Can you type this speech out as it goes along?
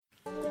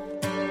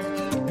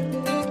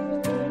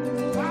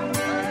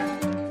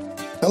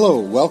Hello,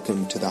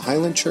 welcome to the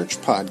Highland Church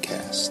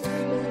Podcast.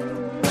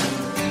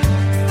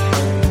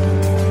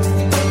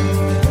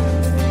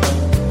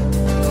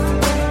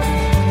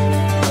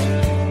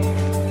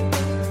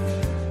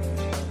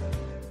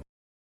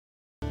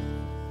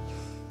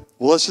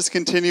 Well, let's just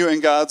continue in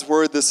God's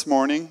Word this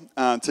morning.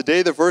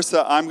 Today, the verse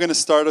that I'm going to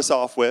start us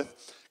off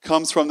with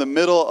comes from the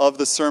middle of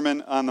the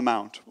Sermon on the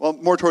Mount. Well,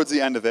 more towards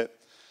the end of it.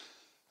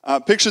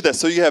 Picture this.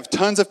 So you have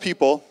tons of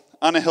people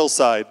on a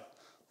hillside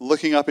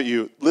looking up at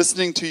you,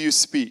 listening to you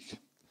speak.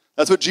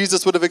 That's what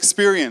Jesus would have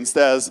experienced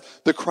as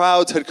the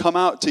crowds had come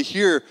out to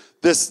hear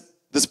this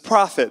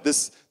prophet,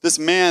 this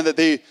man that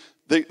they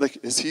like,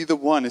 is he the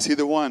one? Is he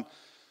the one?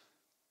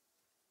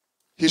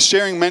 He's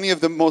sharing many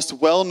of the most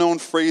well-known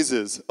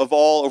phrases of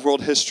all of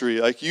world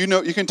history. Like, you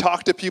can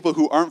talk to people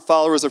who aren't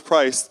followers of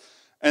Christ,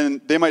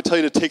 and they might tell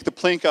you to take the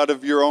plank out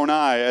of your own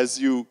eye as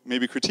you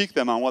maybe critique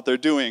them on what they're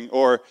doing.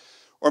 Or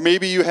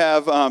maybe you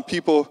have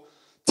people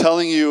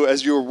telling you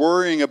as you're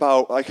worrying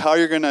about like how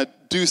you're going to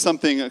do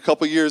something a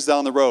couple years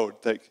down the road.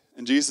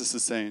 And Jesus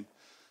is saying,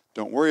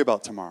 don't worry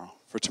about tomorrow,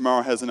 for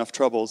tomorrow has enough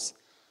troubles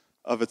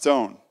of its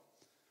own.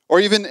 Or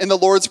even in the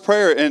Lord's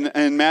Prayer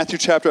in Matthew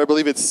chapter, I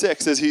believe it's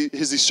 6, as he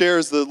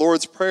shares the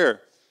Lord's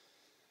Prayer.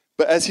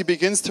 But as he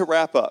begins to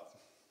wrap up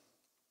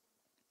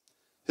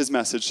his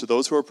message to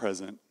those who are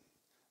present,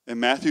 in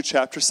Matthew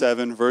chapter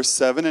 7, verse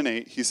 7 and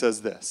 8, he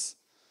says this: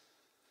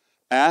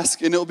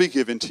 ask and it will be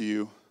given to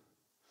you.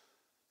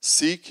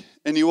 Seek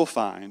and you will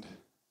find.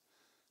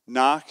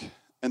 Knock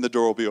and the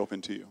door will be open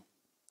to you.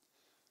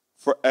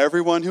 For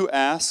everyone who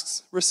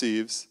asks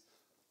receives,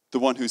 the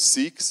one who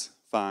seeks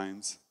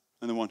finds,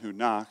 and the one who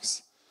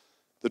knocks,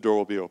 the door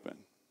will be open.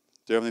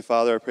 Dear Heavenly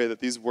Father, I pray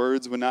that these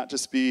words would not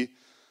just be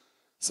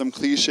some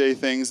cliche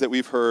things that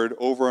we've heard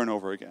over and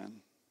over again.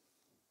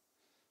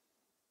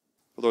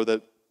 But Lord,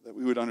 that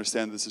we would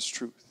understand this is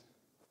truth.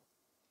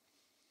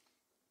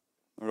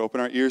 Lord,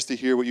 open our ears to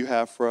hear what you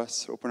have for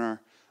us. Open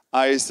our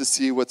eyes to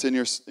see what's in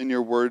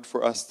your word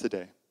for us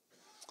today.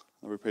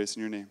 Lord, we praise in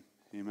your name.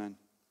 Amen.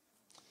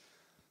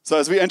 So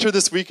as we enter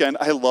this weekend,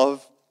 I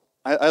love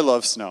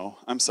snow.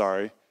 I'm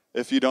sorry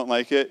if you don't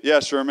like it. Yeah,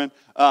 Sherman.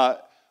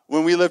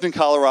 When we lived in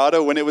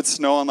Colorado, when it would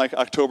snow on like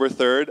October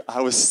 3rd, I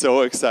was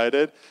so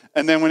excited.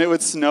 And then when it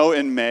would snow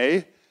in May,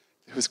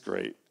 it was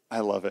great. I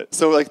love it.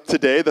 So like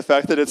today, the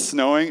fact that it's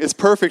snowing is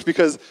perfect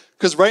because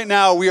right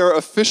now we are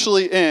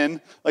officially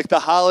in like the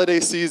holiday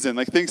season,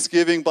 like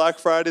Thanksgiving, Black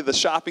Friday, the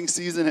shopping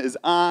season is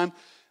on.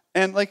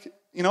 And like,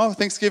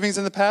 Thanksgiving's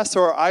in the past,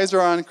 so our eyes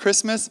are on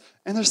Christmas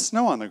and there's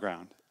snow on the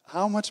ground.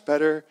 How much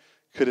better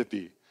could it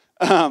be?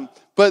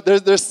 But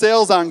there's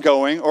sales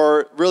ongoing,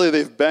 or really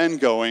they've been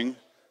going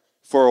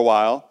for a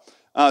while.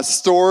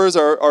 Stores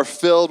are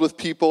filled with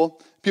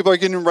people. People are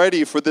getting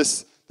ready for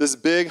this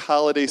big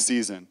holiday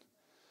season.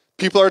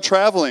 People are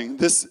traveling.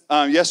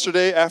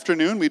 Yesterday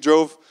afternoon, we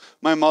drove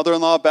my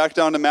mother-in-law back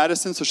down to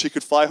Madison so she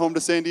could fly home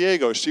to San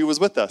Diego. She was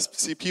with us.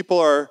 See,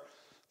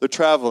 they're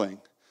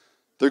traveling.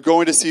 They're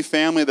going to see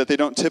family that they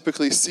don't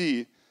typically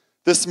see.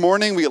 This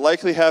morning, we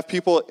likely have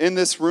people in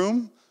this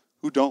room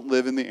who don't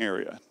live in the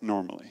area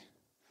normally.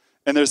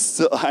 And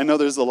I know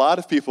there's a lot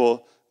of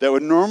people that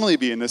would normally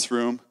be in this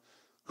room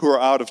who are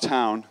out of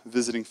town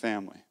visiting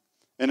family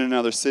in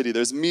another city.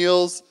 There's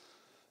meals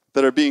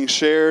that are being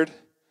shared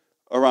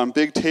around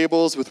big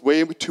tables with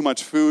way too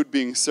much food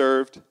being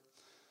served.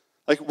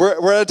 Like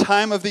we're at a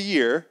time of the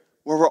year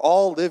where we're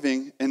all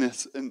living in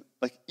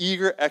like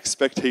eager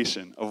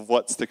expectation of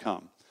what's to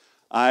come.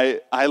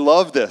 I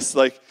love this.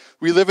 Like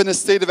we live in a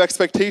state of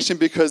expectation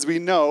because we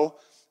know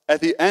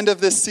at the end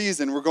of this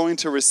season, we're going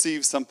to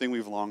receive something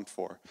we've longed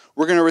for.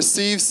 We're going to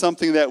receive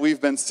something that we've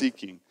been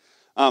seeking.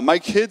 My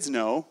kids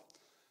know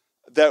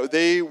that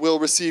they will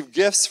receive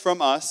gifts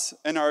from us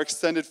and our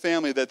extended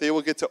family that they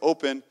will get to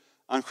open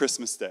on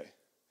Christmas Day.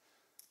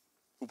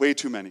 Way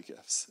too many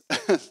gifts.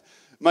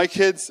 My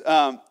kids,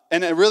 and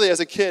really as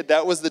a kid,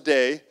 that was the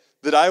day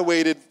that I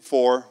waited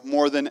for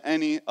more than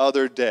any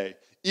other day.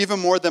 Even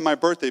more than my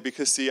birthday,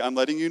 because see, I'm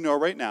letting you know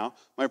right now,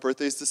 my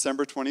birthday is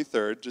December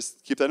 23rd,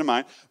 just keep that in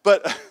mind.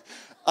 But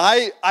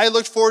I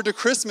looked forward to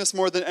Christmas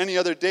more than any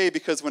other day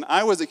because when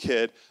I was a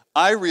kid,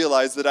 I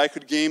realized that I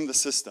could game the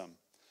system.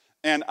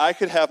 And I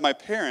could have my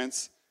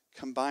parents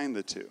combine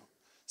the two.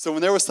 So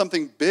when there was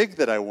something big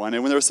that I wanted,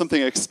 when there was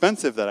something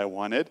expensive that I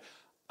wanted,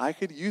 I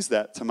could use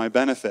that to my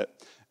benefit.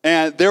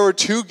 And there were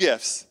two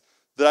gifts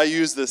that I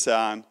used this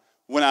on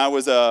when I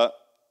was, I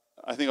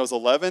think I was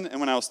 11 and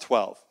when I was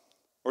 12.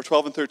 Or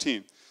 12 and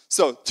 13.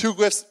 So two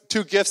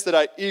gifts that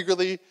I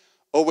eagerly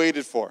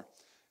awaited for.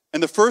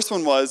 And the first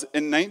one was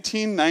in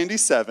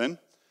 1997,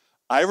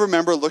 I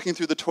remember looking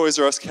through the Toys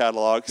R Us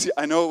catalog. See,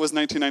 I know it was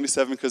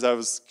 1997 because I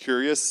was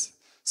curious.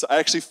 So I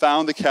actually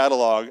found the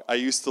catalog I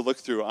used to look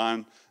through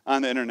on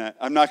the internet.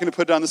 I'm not going to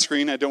put it on the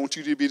screen. I don't want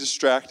you to be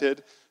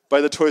distracted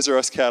by the Toys R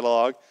Us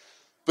catalog.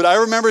 But I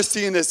remember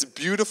seeing this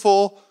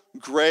beautiful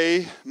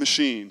gray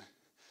machine.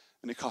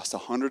 And it cost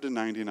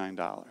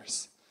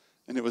 $199.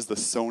 And it was the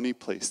Sony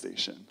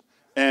PlayStation.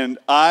 And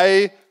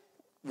I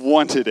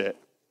wanted it.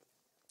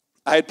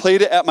 I had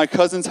played it at my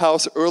cousin's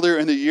house earlier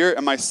in the year,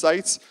 and my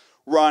sights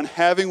were on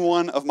having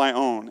one of my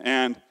own,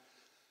 and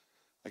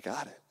I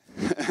got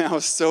it. And I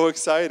was so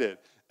excited.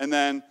 And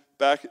then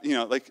back,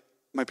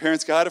 my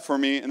parents got it for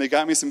me, and they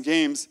got me some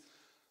games,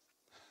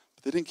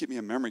 but they didn't get me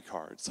a memory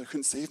card, so I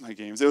couldn't save my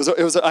games. It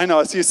was. I know,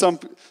 I see some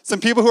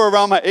people who are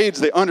around my age,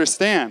 they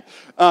understand.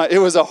 It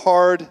was a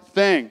hard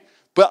thing.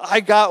 But I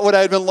got what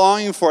I had been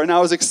longing for, and I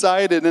was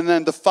excited. And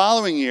then the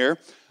following year,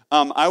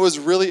 I was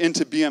really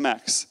into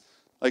BMX,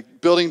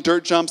 like building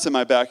dirt jumps in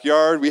my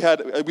backyard. We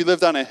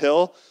lived on a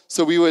hill,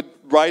 so we would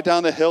ride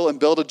down the hill and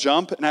build a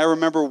jump. And I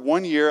remember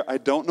one year, I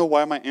don't know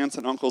why my aunts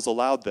and uncles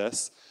allowed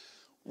this.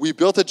 We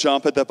built a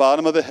jump at the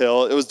bottom of the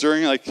hill. It was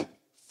during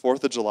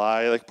 4th of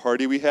July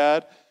party we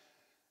had,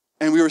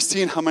 and we were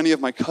seeing how many of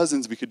my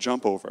cousins we could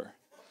jump over.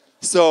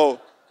 So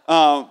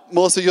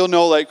Melissa, you'll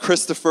know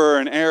Christopher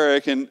and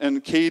Eric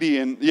and Katie,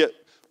 and we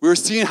were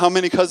seeing how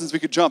many cousins we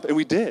could jump, and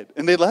we did,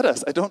 and they let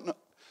us. I don't know.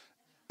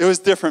 It was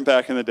different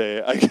back in the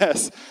day, I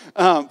guess.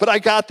 But I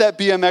got that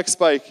BMX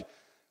bike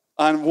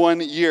on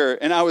one year,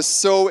 and I was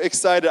so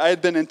excited. I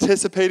had been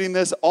anticipating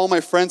this. All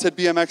my friends had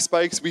BMX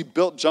bikes. We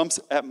built jumps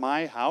at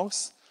my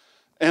house,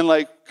 and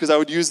because I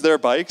would use their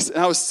bikes, and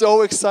I was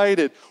so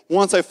excited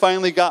once I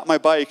finally got my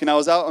bike, and I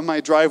was out on my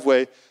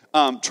driveway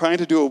trying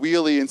to do a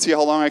wheelie and see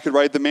how long I could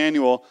ride the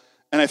manual,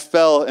 and I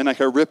fell, and I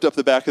ripped up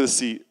the back of the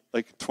seat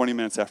 20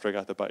 minutes after I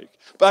got the bike.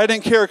 But I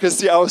didn't care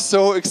because, I was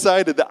so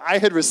excited that I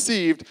had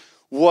received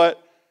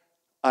what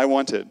I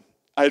wanted.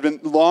 I had been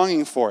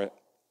longing for it.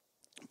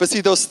 But see,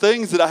 those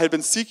things that I had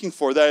been seeking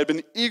for, that I had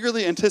been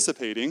eagerly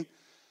anticipating,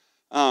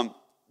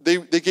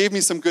 they gave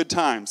me some good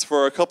times.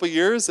 For a couple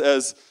years,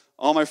 as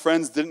all my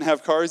friends didn't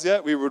have cars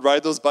yet, we would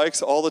ride those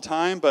bikes all the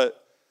time,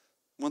 but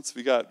once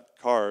we got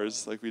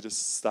cars, we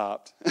just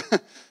stopped.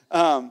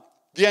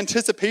 The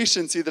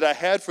anticipation, that I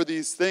had for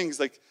these things,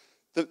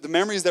 the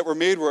memories that were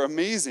made were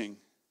amazing,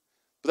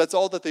 but that's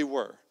all that they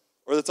were,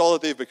 or that's all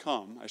that they've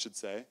become, I should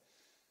say.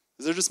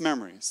 They're just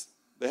memories.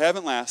 They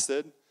haven't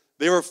lasted.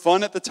 They were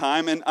fun at the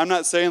time, and I'm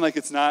not saying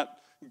it's not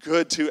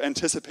good to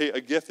anticipate a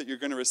gift that you're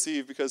going to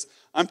receive, because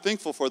I'm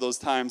thankful for those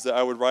times that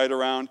I would ride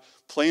around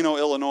Plano,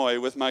 Illinois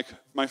with my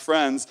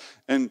friends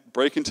and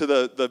break into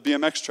the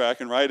BMX track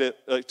and ride it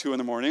at 2 in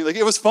the morning.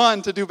 It was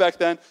fun to do back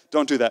then.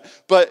 Don't do that.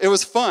 But it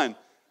was fun.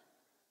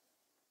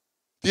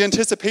 The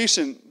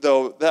anticipation,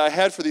 though, that I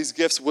had for these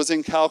gifts was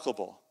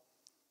incalculable.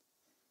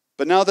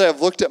 But now that I've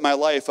looked at my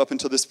life up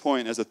until this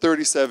point as a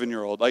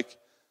 37-year-old,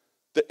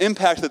 the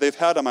impact that they've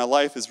had on my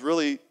life is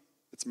really,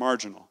 it's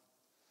marginal.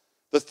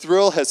 The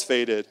thrill has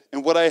faded,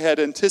 and what I had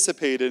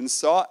anticipated and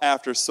sought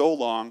after so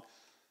long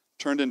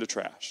turned into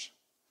trash.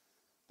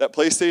 That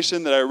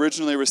PlayStation that I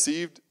originally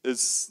received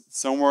is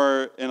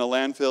somewhere in a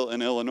landfill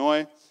in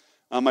Illinois.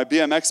 My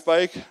BMX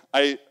bike,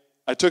 I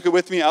took it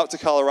with me out to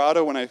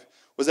Colorado when I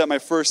was at my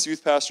first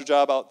youth pastor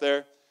job out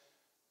there.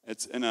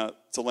 It's in a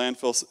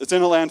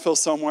landfill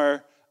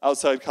somewhere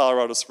outside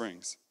Colorado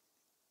Springs.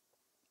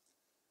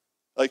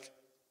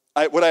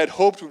 What I had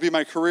hoped would be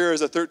my career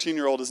as a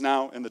 13-year-old is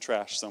now in the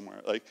trash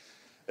somewhere.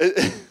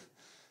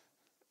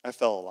 I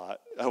fell a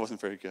lot. I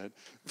wasn't very good.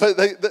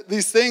 But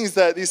these things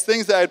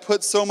that I had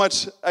put so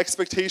much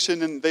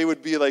expectation in, they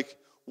would be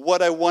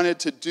what I wanted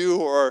to do,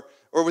 or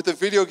with the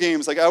video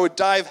games, I would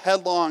dive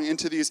headlong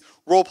into these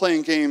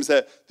role-playing games,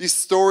 these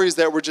stories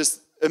that were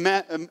just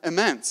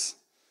immense.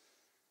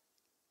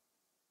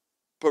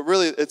 But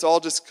really, it's all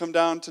just come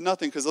down to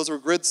nothing, because those were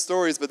good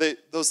stories, but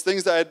those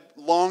things that I had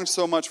longed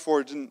so much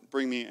for didn't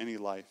bring me any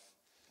life.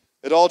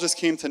 It all just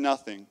came to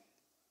nothing.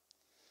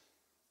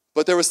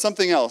 But there was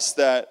something else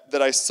that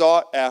I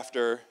sought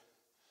after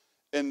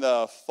in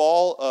the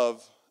fall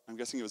of, I'm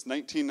guessing it was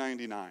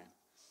 1999.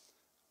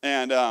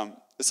 And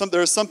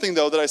there was something,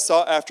 though, that I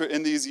sought after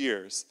in these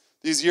years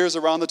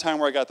around the time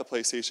where I got the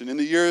PlayStation, in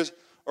the years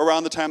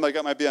around the time I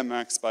got my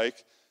BMX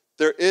bike.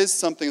 There is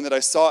something that I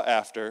sought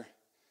after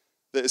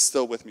that is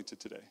still with me to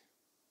today.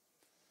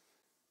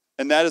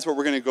 And that is what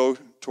we're going to go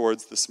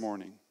towards this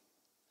morning.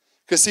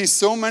 Because, see,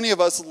 so many of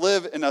us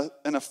live in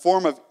a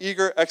form of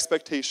eager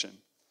expectation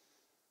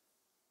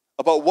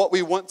about what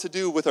we want to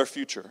do with our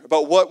future,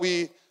 about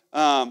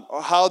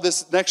how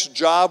this next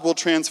job will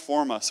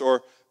transform us,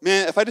 or,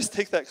 man, if I just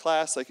take that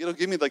class, it'll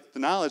give me the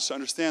knowledge to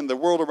understand the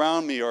world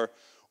around me, or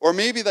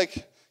maybe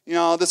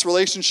this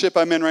relationship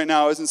I'm in right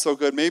now isn't so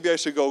good. Maybe I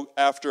should go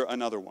after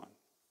another one.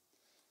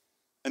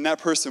 And that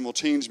person will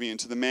change me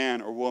into the man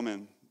or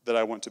woman that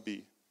I want to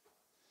be.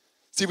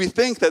 See, we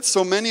think that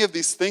so many of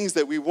these things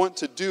that we want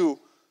to do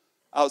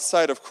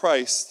outside of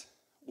Christ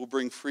will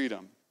bring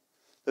freedom.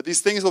 That these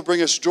things will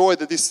bring us joy,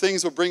 that these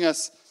things will bring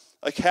us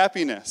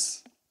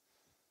happiness.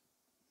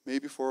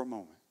 Maybe for a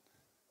moment.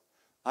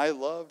 I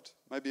loved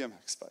my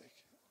BMX bike,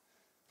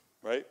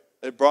 right?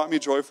 It brought me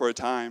joy for a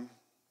time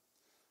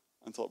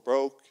until it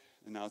broke,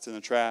 and now it's in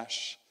the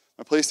trash.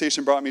 My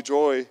PlayStation brought me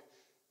joy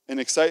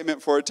and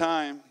excitement for a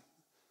time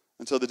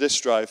until the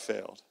disk drive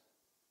failed.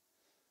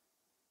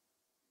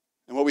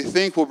 And what we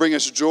think will bring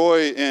us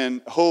joy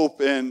and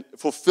hope and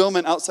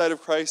fulfillment outside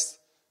of Christ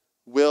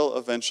will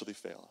eventually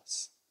fail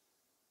us.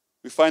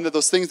 we find that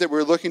those things that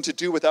we're looking to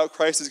do without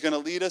Christ is going to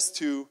lead us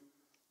to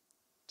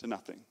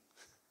nothing.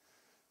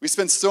 We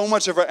spend so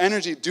much of our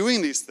energy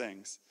doing these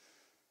things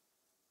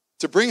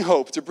to bring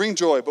hope, to bring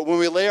joy, but when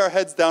we lay our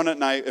heads down at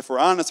night, if we're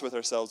honest with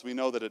ourselves, we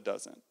know that it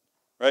doesn't,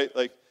 right?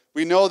 Like,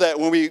 we know that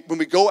when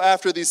we go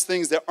after these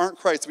things that aren't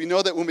Christ, we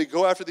know that when we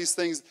go after these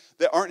things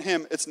that aren't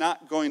Him, it's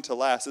not going to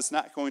last. It's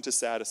not going to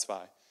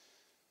satisfy.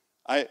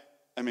 I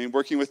mean,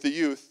 working with the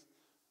youth,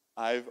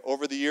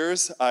 over the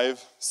years,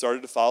 I've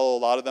started to follow a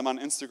lot of them on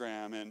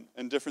Instagram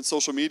and different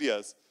social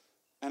medias.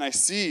 And I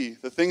see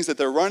the things that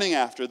they're running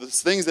after, the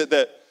things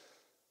that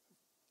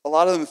a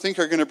lot of them think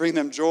are going to bring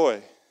them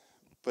joy,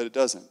 but it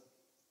doesn't.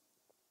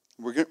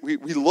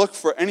 We look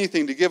for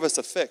anything to give us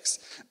a fix,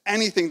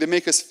 anything to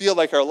make us feel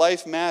like our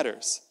life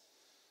matters.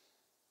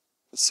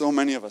 But so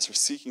many of us are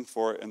seeking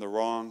for it in the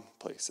wrong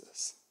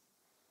places.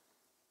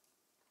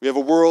 We have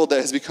a world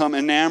that has become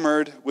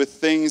enamored with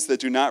things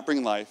that do not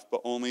bring life,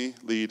 but only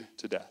lead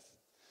to death.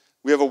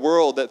 We have a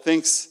world that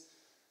thinks,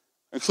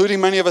 including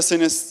many of us in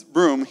this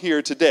room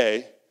here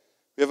today,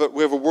 we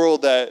have a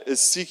world that is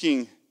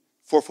seeking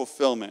for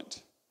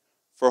fulfillment,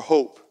 for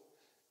hope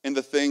in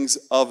the things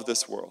of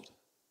this world,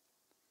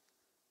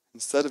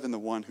 instead of in the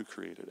one who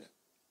created it.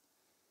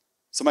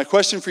 So my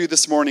question for you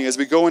this morning as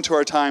we go into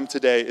our time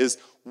today is,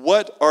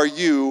 what are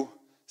you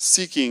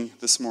seeking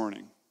this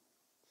morning?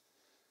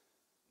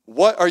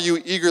 What are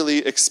you eagerly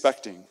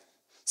expecting?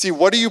 See,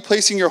 what are you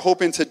placing your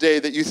hope in today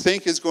that you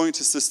think is going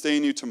to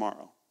sustain you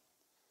tomorrow?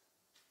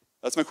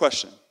 That's my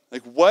question.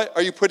 Like, what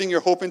are you putting your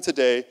hope in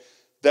today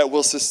that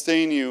will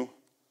sustain you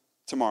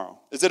tomorrow?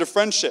 Is it a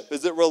friendship?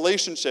 Is it a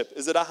relationship?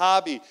 Is it a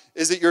hobby?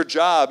 Is it your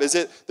job? Is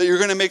it that you're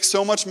going to make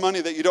so much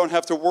money that you don't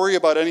have to worry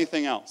about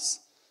anything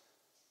else?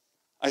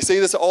 I say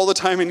this all the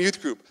time in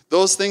youth group.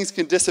 Those things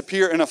can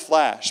disappear in a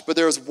flash, but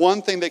there is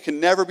one thing that can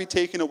never be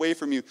taken away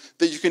from you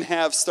that you can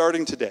have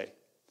starting today.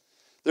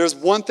 There's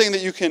one thing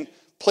that you can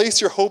place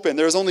your hope in.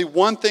 There's only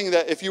one thing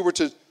that if you were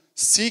to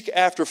seek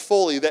after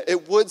fully, that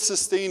it would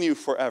sustain you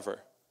forever.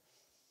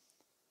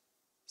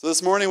 So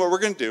this morning, what we're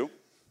going to do,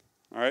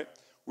 all right,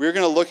 we're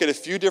going to look at a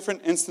few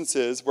different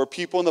instances where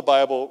people in the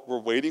Bible were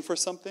waiting for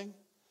something,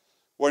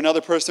 where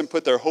another person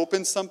put their hope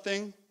in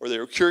something, or they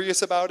were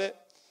curious about it.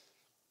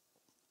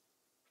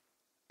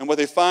 And what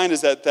they find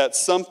is that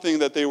something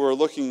that they were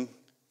looking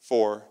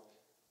for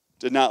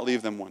did not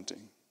leave them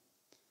wanting.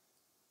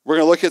 We're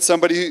going to look at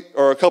somebody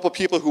or a couple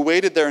people who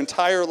waited their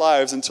entire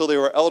lives until they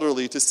were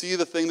elderly to see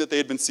the thing that they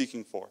had been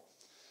seeking for.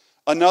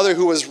 Another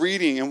who was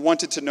reading and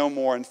wanted to know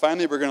more. And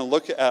finally, we're going to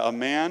look at a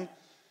man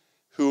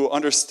who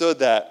understood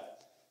that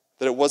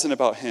it wasn't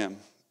about him.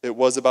 It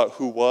was about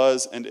who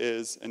was and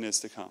is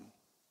to come.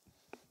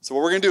 So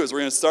what we're going to do is we're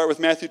going to start with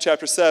Matthew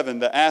chapter 7,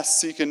 the ask,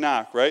 seek, and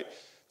knock, right?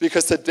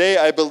 Because today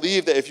I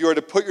believe that if you are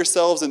to put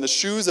yourselves in the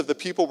shoes of the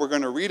people we're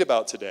going to read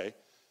about today,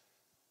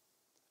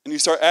 and you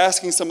start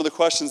asking some of the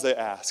questions they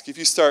ask, if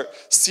you start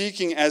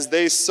seeking as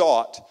they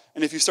sought,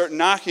 and if you start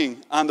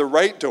knocking on the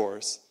right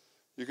doors,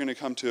 you're going to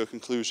come to a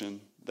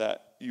conclusion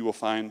that you will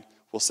find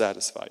will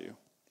satisfy you.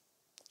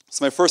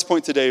 So my first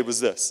point today was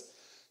this: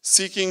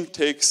 seeking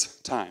takes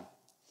time.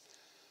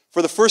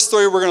 For the first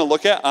story we're going to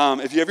look at,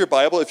 if you have your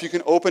Bible, if you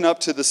can open up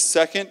to the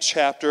second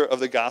chapter of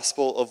the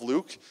Gospel of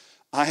Luke.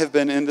 I have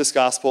been in this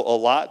gospel a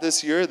lot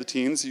this year. The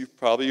teens,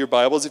 probably your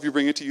Bibles, if you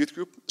bring it to youth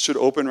group, should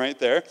open right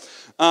there.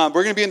 We're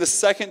going to be in the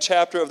second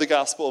chapter of the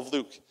Gospel of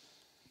Luke.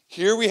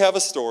 Here we have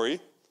a story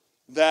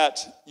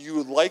that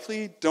you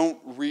likely don't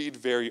read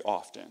very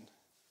often.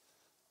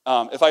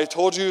 If I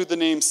told you the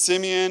names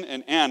Simeon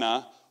and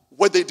Anna,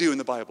 what'd they do in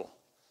the Bible?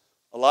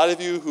 A lot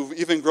of you who've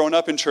even grown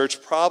up in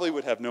church probably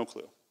would have no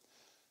clue.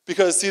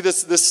 Because, see,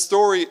 this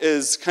story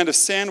is kind of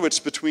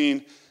sandwiched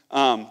between...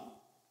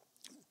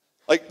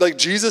 Like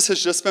Jesus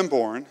has just been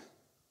born.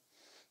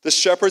 The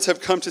shepherds have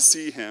come to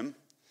see him.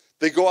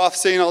 They go off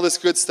saying all this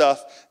good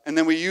stuff, and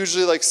then we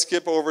usually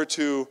skip over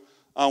to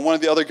one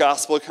of the other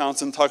gospel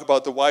accounts and talk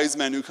about the wise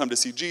men who come to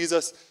see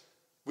Jesus.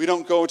 We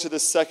don't go to the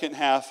second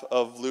half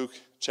of Luke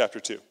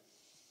chapter 2.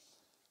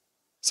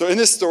 So in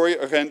this story,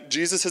 again,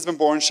 Jesus has been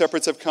born,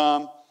 shepherds have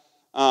come.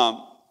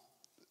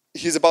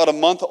 He's about a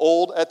month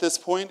old at this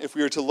point, if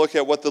we were to look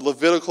at what the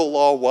Levitical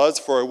law was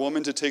for a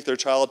woman to take their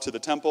child to the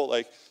temple.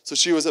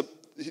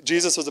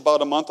 Jesus was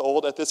about a month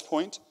old at this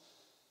point.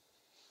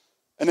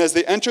 And as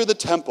they enter the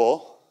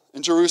temple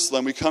in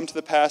Jerusalem, we come to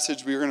the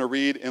passage we're going to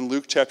read in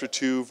Luke chapter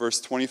 2, verse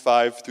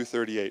 25 through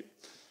 38.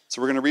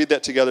 So we're going to read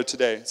that together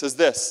today. It says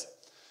this: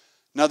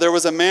 Now there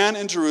was a man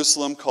in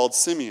Jerusalem called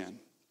Simeon,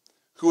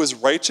 who was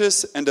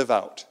righteous and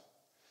devout.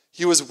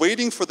 He was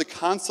waiting for the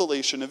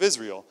consolation of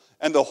Israel,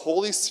 and the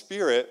Holy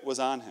Spirit was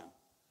on him.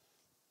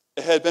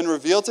 It had been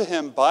revealed to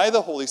him by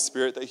the Holy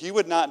Spirit that he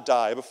would not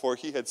die before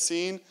he had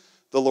seen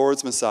the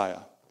Lord's Messiah.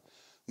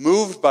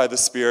 Moved by the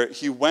Spirit,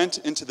 he went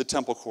into the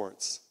temple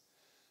courts.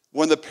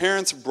 When the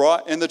parents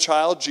brought in the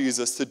child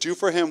Jesus to do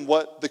for him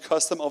what the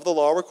custom of the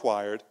law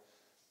required,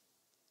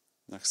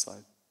 next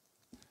slide,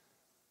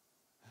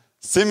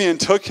 Simeon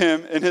took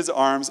him in his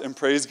arms and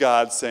praised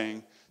God,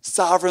 saying,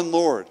 Sovereign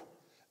Lord,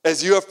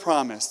 as you have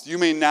promised, you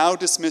may now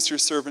dismiss your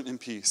servant in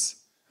peace,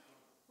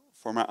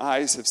 for my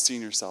eyes have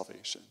seen your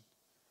salvation,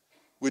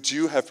 which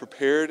you have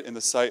prepared in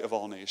the sight of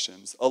all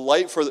nations, a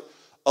light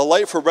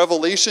for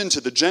revelation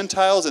to the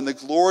Gentiles and the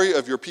glory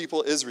of your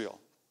people Israel.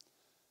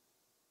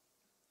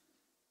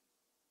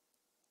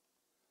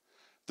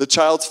 The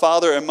child's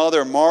father and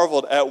mother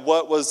marveled at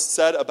what was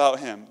said about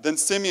him. Then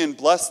Simeon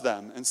blessed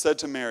them and said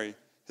to Mary,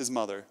 his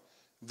mother,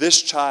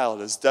 "This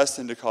child is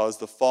destined to cause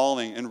the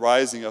falling and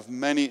rising of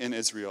many in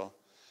Israel,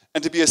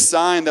 and to be a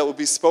sign that will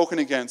be spoken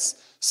against,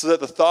 so that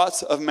the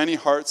thoughts of many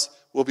hearts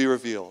will be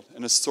revealed,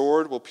 and a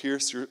sword will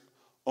pierce your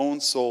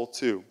own soul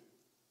too."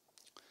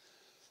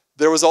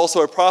 There was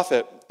also a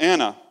prophet,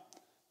 Anna,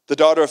 the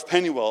daughter of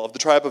Penuel of the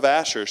tribe of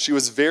Asher. She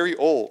was very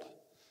old.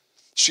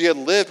 She had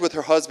lived with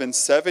her husband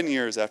 7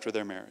 years after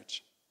her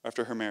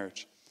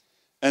marriage,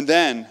 and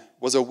then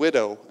was a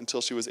widow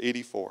until she was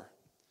 84.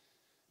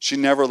 She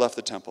never left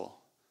the temple,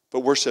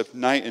 but worshiped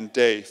night and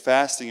day,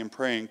 fasting and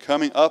praying.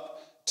 Coming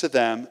up to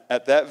them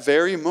at that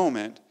very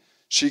moment,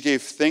 she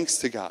gave thanks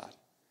to God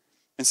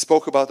and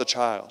spoke about the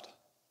child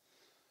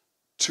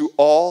to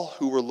all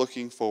who were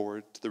looking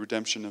forward to the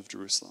redemption of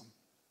Jerusalem.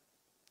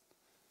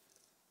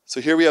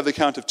 So here we have the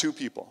account of two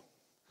people.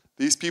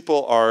 These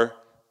people are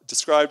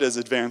described as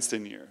advanced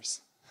in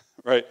years,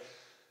 right?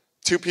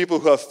 Two people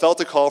who have felt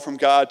a call from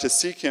God to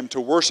seek him,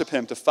 to worship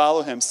him, to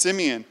follow him.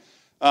 Simeon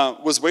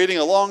was waiting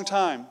a long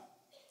time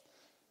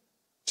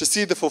to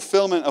see the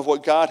fulfillment of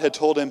what God had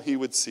told him he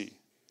would see.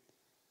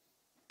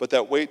 But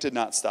that wait did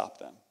not stop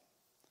them.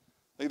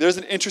 There's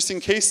an interesting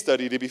case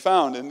study to be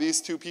found in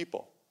these two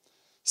people.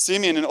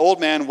 Simeon, an old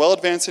man, well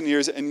advanced in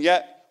years, and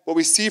yet what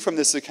we see from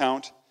this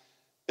account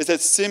is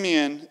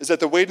that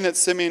the waiting that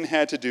Simeon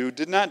had to do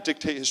did not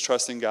dictate his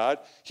trust in God.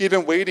 He had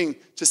been waiting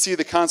to see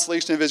the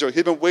consolation of Israel. He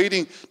had been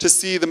waiting to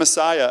see the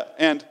Messiah,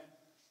 and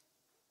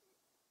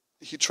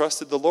he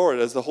trusted the Lord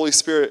as the Holy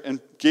Spirit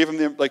and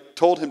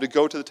told him to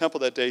go to the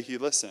temple that day. He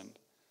listened.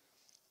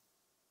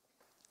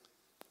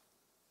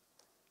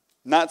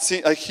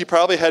 He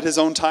probably had his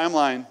own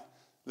timeline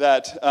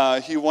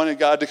that he wanted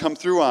God to come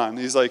through on.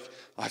 He's like,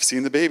 "I've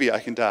seen the baby, I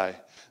can die."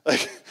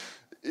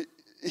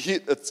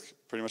 That's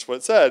pretty much what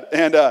it said.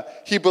 And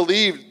he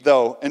believed,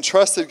 though, and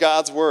trusted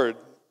God's word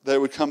that it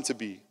would come to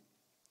be.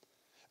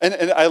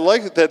 And I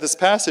like that this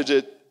passage,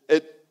 it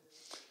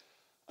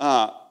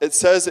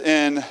says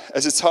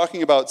as it's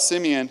talking about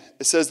Simeon,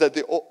 it says that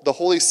the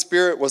Holy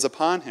Spirit was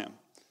upon him.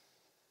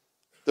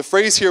 The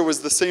phrase here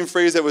was the same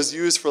phrase that was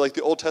used for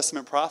the Old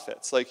Testament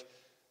prophets.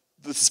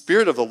 The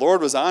Spirit of the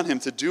Lord was on him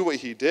to do what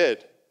he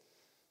did.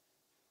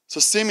 So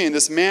Simeon,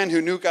 this man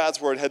who knew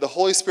God's word, had the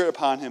Holy Spirit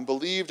upon him,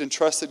 believed and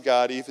trusted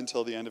God even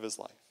till the end of his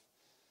life.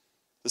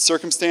 The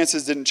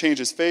circumstances didn't change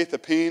his faith. The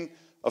pain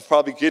of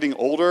probably getting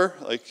older,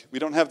 we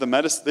don't have the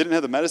medicine. They didn't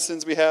have the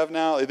medicines we have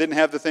now. They didn't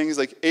have the things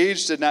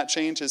age did not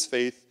change his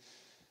faith,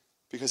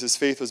 because his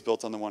faith was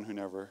built on the one who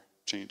never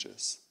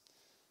changes.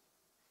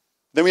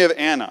 Then we have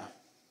Anna.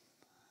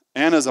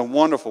 Anna's a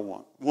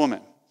wonderful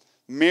woman,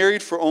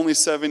 married for only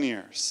 7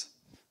 years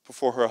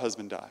before her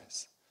husband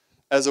dies.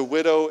 As a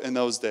widow in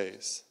those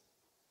days,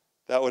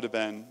 that would have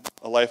been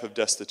a life of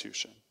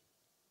destitution.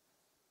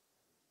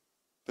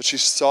 But she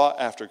sought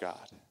after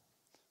God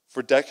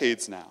for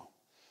decades now,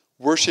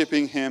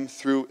 worshiping him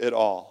through it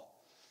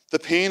all. The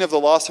pain of the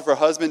loss of her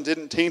husband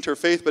didn't taint her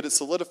faith, but it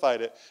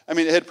solidified it.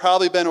 It had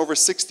probably been over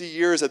 60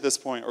 years at this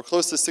point, or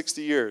close to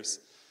 60 years,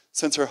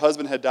 since her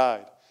husband had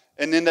died.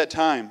 And in that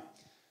time,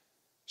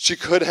 she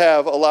could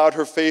have allowed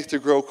her faith to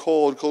grow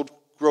cold,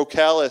 grow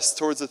callous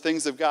towards the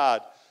things of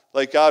God.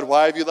 God,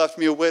 why have you left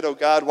me a widow?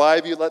 God, why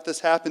have you let this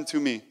happen to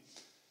me?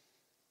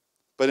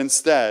 But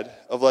instead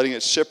of letting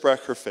it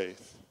shipwreck her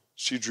faith,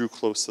 she drew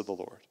close to the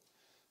Lord.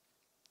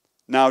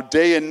 Now,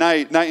 day and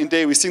night and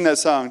day, we sing that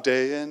song,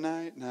 day and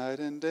night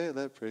and day,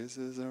 let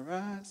praises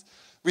arise.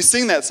 We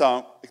sing that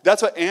song.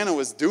 That's what Anna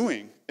was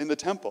doing in the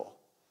temple.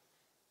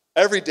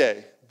 Every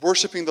day,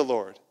 worshiping the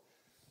Lord.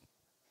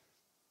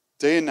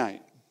 Day and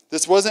night.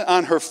 This wasn't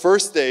on her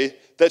first day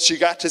that she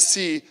got to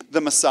see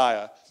the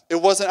Messiah. It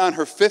wasn't on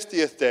her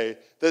 50th day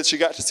that she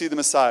got to see the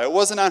Messiah. It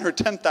wasn't on her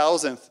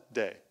 10,000th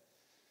day.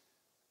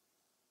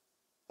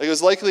 It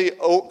was likely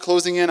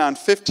closing in on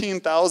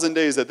 15,000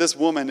 days that this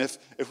woman, if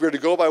we were to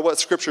go by what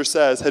Scripture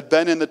says, had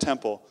been in the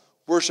temple,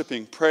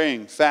 worshiping,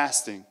 praying,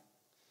 fasting.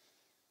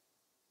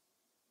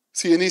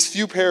 See, in these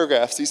few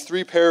paragraphs, these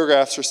 3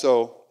 paragraphs or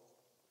so,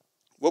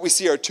 what we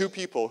see are two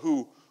people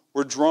who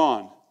were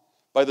drawn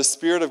by the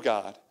Spirit of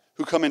God,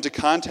 who come into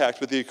contact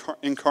with the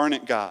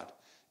incarnate God,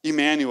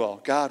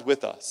 Emmanuel, God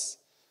with us.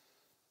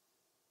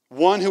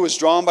 One who was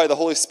drawn by the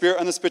Holy Spirit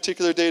on this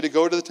particular day to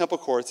go to the temple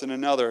courts, and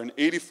another, an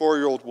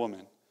 84-year-old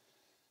woman,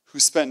 who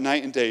spent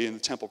night and day in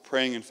the temple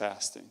praying and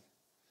fasting.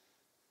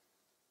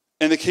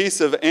 In the case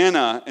of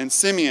Anna and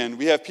Simeon,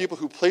 we have people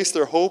who place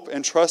their hope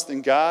and trust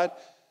in God,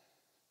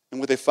 and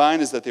what they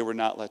find is that they were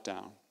not let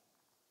down.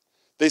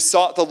 They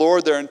sought the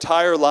Lord their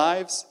entire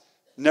lives,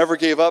 never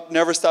gave up,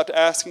 never stopped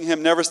asking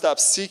him, never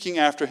stopped seeking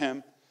after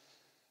him,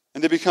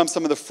 and they become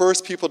some of the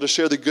first people to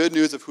share the good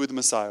news of who the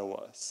Messiah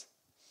was.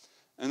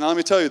 And now let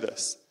me tell you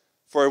this.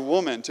 For a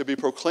woman to be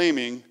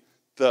proclaiming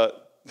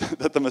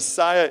that the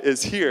Messiah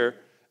is here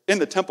in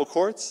the temple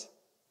courts,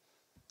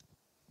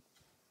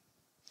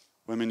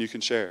 women, you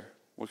can share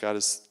what God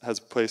has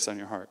placed on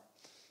your heart.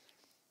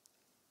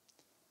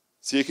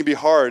 See, it can be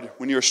hard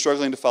when you're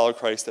struggling to follow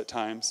Christ at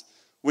times,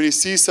 when you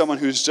see someone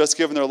who's just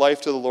given their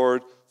life to the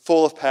Lord,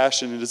 full of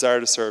passion and desire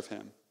to serve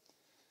him.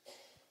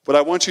 But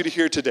I want you to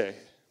hear today,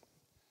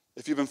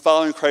 if you've been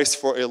following Christ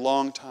for a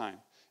long time,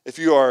 if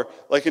you are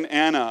like an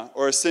Anna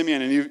or a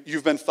Simeon and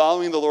you've been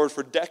following the Lord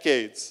for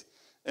decades,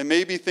 and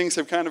maybe things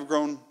have kind of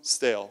grown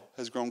stale,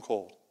 has grown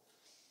cold,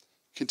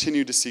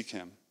 continue to seek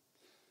him.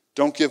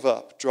 Don't give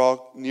up. Draw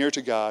near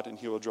to God, and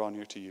he will draw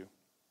near to you.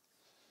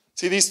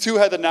 See, these two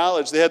had the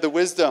knowledge, they had the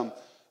wisdom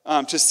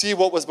to see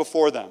what was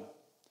before them.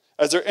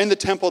 As they're in the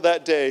temple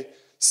that day,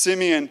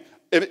 Simeon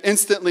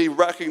instantly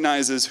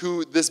recognizes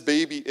who this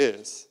baby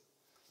is.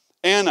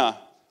 Anna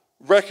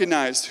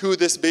recognized who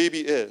this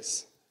baby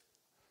is.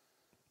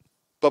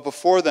 But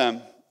before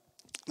them,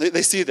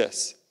 they see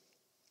this.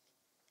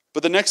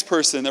 But the next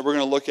person that we're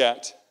going to look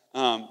at,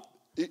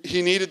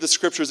 he needed the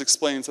scriptures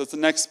explained. So it's the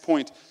next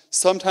point.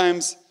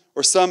 Sometimes,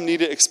 or some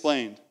need it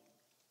explained.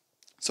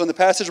 So in the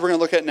passage we're going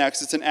to look at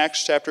next, it's in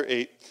Acts chapter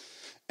 8.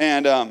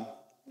 And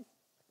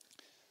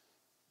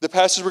the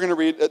passage we're going to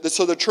read,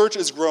 so the church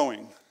is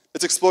growing.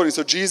 It's exploding.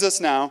 So Jesus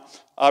now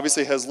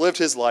obviously has lived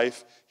his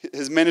life,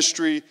 his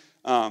ministry.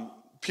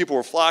 People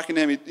were flocking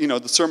to him,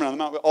 the Sermon on the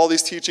Mount, all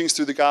these teachings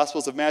through the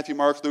Gospels of Matthew,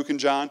 Mark, Luke, and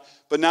John.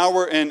 But now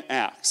we're in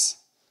Acts.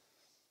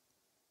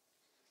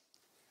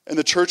 And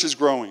the church is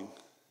growing.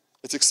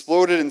 It's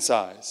exploded in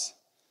size.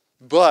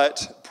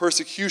 But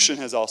persecution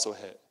has also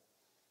hit.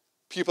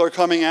 People are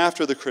coming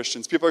after the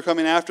Christians. People are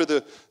coming after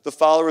the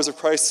followers of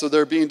Christ, so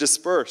they're being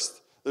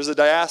dispersed. There's a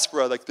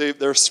diaspora, like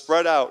they're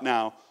spread out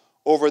now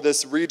over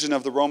this region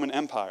of the Roman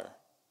Empire.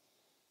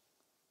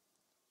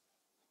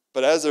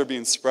 But as they're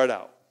being spread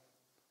out,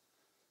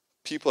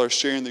 people are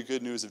sharing the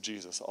good news of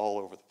Jesus all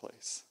over the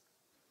place.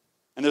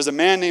 And there's a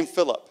man named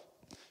Philip,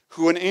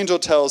 who an angel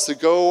tells to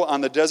go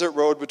on the desert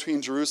road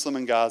between Jerusalem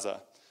and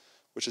Gaza,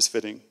 which is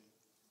fitting.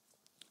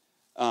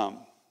 And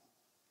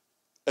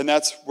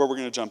that's where we're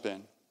going to jump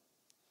in.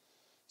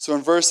 So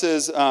in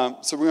verses,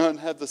 so we're going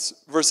to have this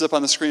verses up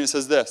on the screen. It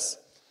says this: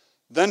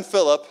 Then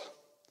Philip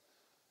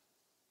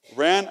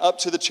ran up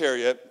to the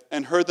chariot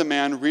and heard the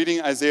man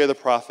reading Isaiah the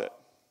prophet.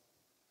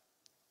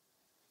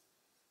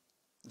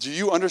 Do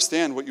you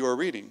understand what you are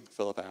reading?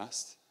 Philip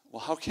asked.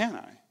 Well, how can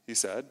I? He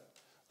said,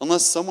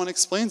 unless someone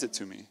explains it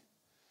to me.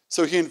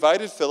 So he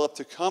invited Philip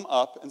to come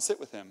up and sit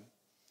with him.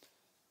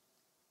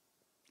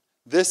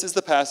 This is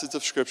the passage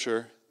of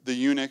Scripture the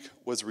eunuch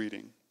was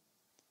reading.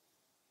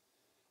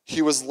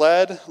 He was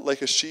led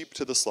like a sheep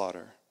to the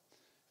slaughter,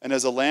 and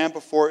as a lamb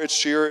before its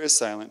shearer is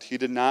silent, he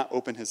did not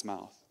open his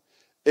mouth.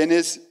 In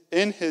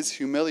his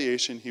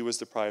humiliation, he was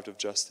deprived of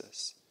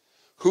justice.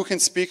 Who can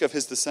speak of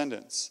his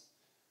descendants?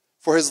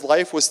 For his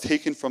life was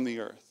taken from the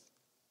earth.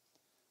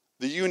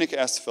 The eunuch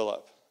asked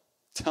Philip,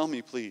 tell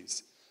me,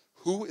 please,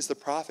 who is the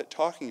prophet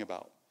talking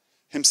about,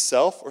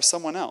 himself or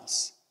someone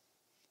else?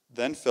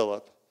 Then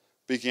Philip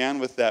began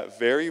with that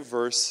very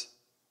verse,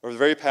 or the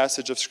very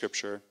passage of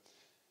Scripture,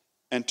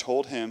 and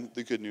told him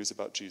the good news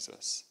about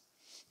Jesus.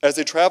 As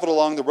they traveled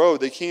along the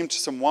road, they came to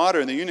some water,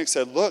 and the eunuch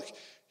said, look,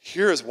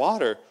 here is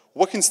water.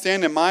 What can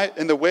stand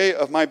in the way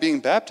of my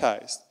being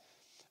baptized?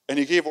 And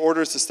he gave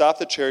orders to stop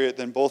the chariot.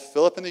 Then both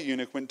Philip and the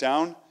eunuch went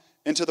down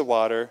into the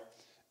water,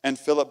 and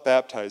Philip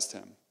baptized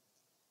him.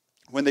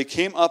 When they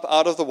came up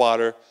out of the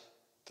water,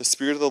 the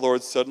Spirit of the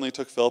Lord suddenly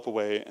took Philip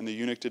away, and the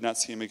eunuch did not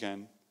see him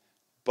again.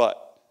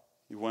 But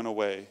he went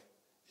away.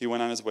 He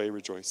went on his way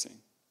rejoicing.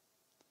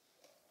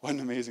 What an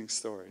amazing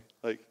story.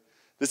 Like,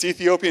 this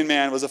Ethiopian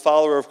man was a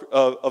follower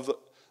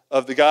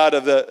of the God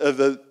of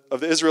the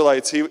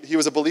Israelites. He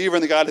was a believer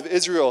in the God of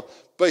Israel,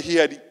 but he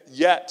had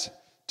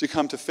yet to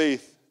come to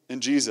faith in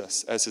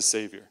Jesus as his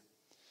Savior.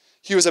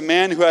 He was a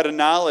man who had a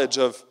knowledge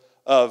of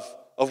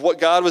what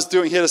God was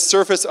doing. He had a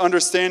surface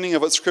understanding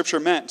of what Scripture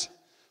meant,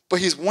 but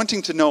he's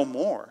wanting to know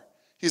more.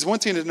 He's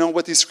wanting to know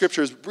what these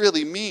Scriptures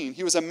really mean.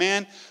 He was a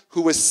man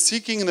who was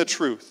seeking the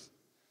truth,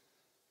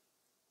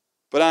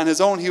 but on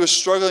his own, he was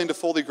struggling to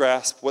fully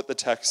grasp what the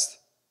text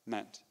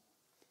meant.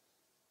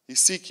 He's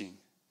seeking.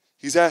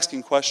 He's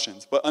asking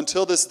questions. But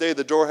until this day,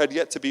 the door had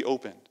yet to be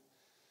opened.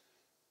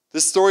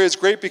 This story is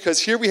great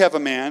because here we have a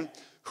man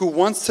who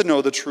wants to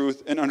know the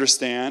truth and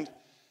understand,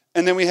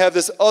 and then we have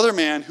this other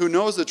man who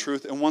knows the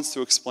truth and wants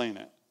to explain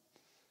it.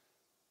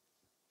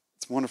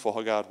 It's wonderful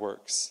how God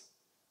works.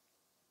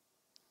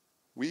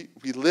 We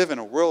live in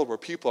a world where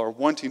people are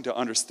wanting to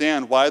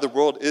understand why the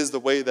world is the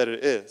way that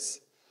it is.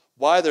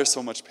 Why there's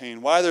so much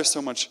pain, why there's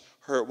so much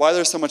hurt, why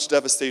there's so much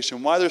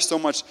devastation, why there's so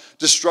much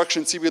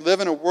destruction. See, we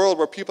live in a world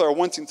where people are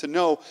wanting to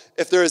know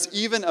if there is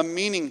even a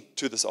meaning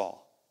to this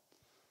all.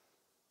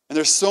 And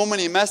there's so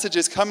many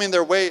messages coming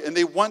their way, and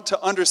they want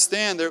to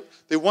understand.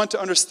 They want to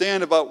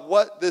understand about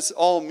what this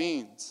all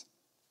means.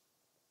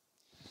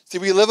 See,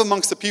 we live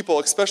amongst the people,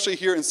 especially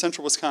here in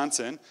central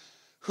Wisconsin,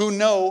 who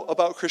know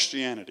about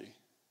Christianity.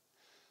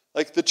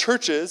 Like the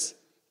churches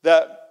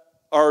that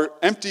are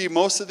empty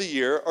most of the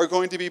year are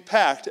going to be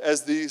packed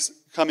as these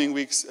coming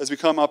weeks, as we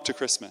come up to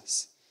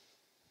Christmas.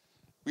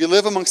 We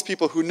live amongst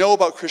people who know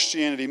about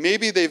Christianity.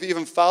 Maybe they've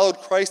even followed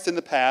Christ in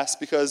the past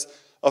because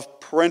of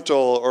parental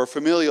or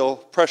familial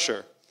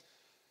pressure.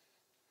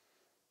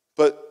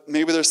 But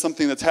maybe there's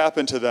something that's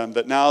happened to them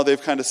that now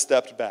they've kind of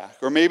stepped back.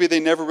 Or maybe they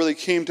never really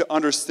came to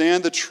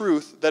understand the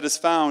truth that is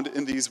found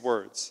in these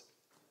words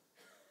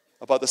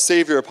about the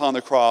Savior upon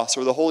the cross,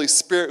 or the Holy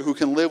Spirit who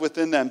can live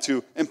within them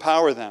to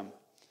empower them.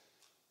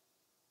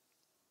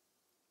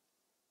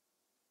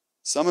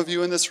 Some of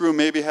you in this room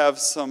maybe have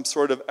some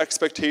sort of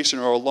expectation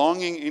or a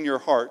longing in your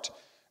heart,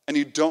 and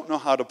you don't know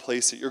how to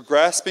place it. You're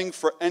grasping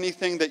for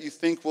anything that you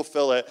think will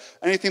fill it,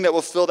 anything that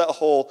will fill that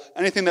hole,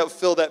 anything that will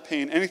fill that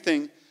pain,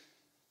 anything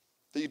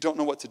that you don't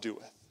know what to do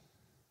with.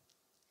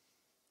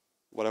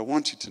 What I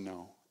want you to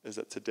know is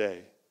that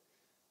today,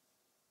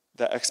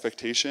 that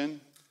expectation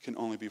can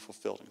only be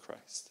fulfilled in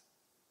Christ.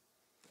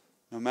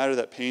 No matter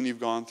that pain you've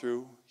gone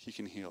through, he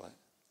can heal it.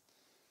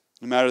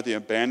 No matter the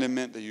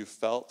abandonment that you've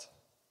felt,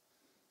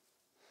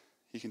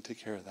 he can take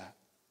care of that.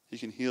 He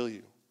can heal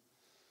you.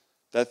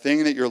 That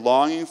thing that you're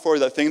longing for,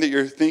 that thing that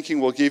you're thinking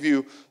will give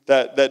you,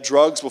 that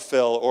drugs will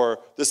fill, or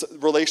this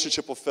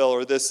relationship will fill,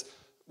 or this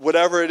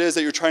whatever it is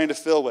that you're trying to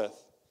fill with,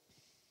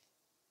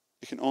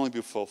 it can only be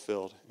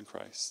fulfilled in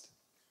Christ.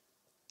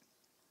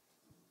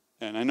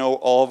 And I know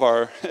all of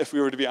our, if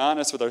we were to be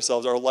honest with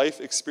ourselves, our life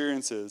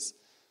experiences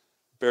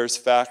bears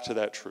fact to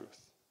that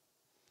truth.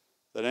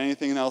 That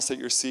anything else that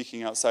you're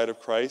seeking outside of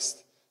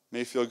Christ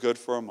may feel good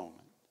for a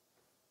moment,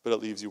 but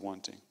it leaves you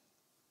wanting.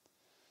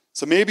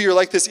 So maybe you're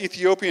like this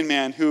Ethiopian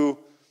man who,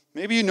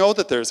 maybe you know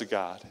that there's a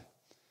God.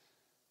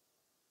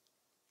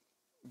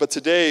 But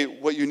today,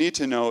 what you need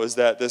to know is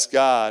that this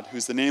God,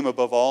 who's the name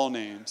above all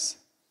names,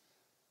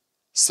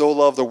 so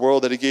loved the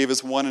world that he gave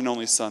his one and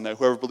only Son, that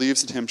whoever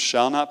believes in him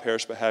shall not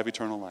perish but have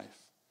eternal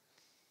life.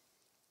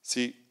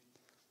 See,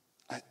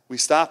 we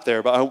stop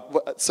there,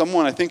 but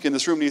someone I think in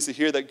this room needs to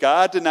hear that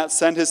God did not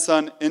send his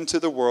Son into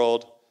the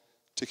world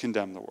to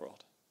condemn the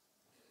world,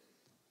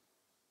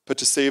 but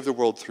to save the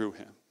world through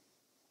him.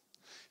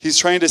 He's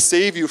trying to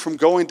save you from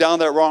going down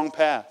that wrong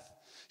path.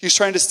 He's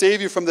trying to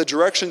save you from the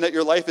direction that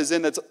your life is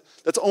in that's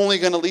only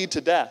going to lead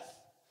to death.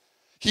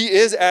 He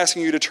is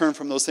asking you to turn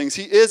from those things.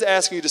 He is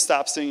asking you to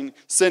stop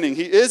sinning.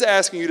 He is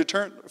asking you to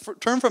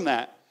turn from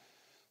that.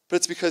 But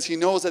it's because he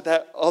knows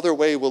that other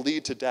way will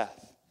lead to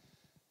death.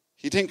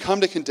 He didn't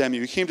come to condemn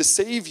you. He came to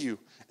save you.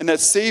 And that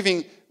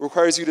saving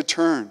requires you to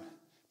turn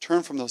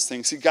from those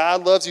things. See,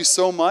 God loves you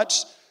so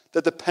much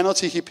that the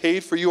penalty he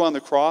paid for you on the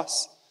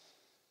cross,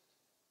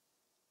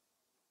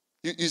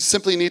 you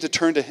simply need to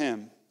turn to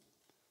him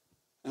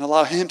and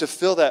allow him to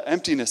fill that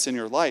emptiness in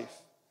your life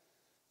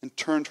and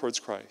turn towards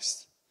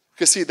Christ.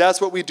 Because see, that's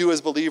what we do as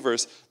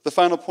believers. The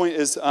final point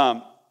is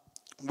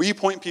we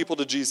point people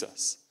to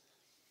Jesus.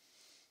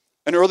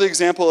 An early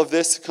example of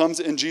this comes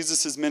in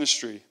Jesus'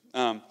 ministry.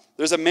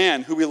 There's a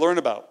man who we learn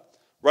about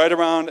right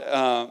around,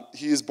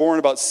 he is born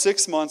about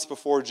 6 months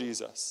before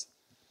Jesus.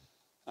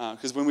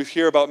 Because when we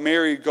hear about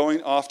Mary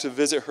going off to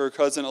visit her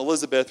cousin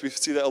Elizabeth, we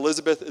see that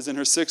Elizabeth is in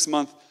her 6th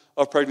month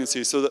of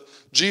pregnancy. So that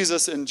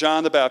Jesus and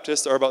John the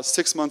Baptist are about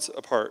 6 months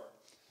apart.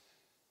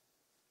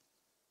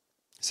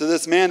 So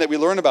this man that we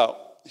learn about,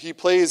 he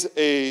plays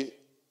a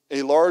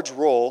large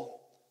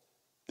role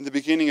in the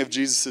beginning of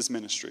Jesus'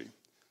 ministry.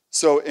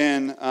 So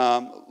in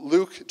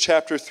Luke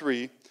chapter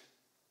 3,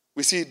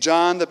 we see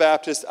John the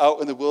Baptist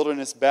out in the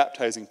wilderness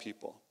baptizing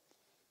people.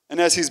 And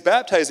as he's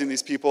baptizing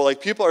these people,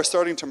 like people are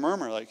starting to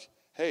murmur, like,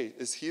 hey,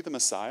 is he the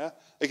Messiah?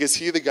 Like, is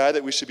he the guy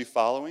that we should be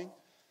following?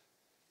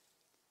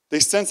 They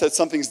sense that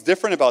something's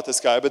different about this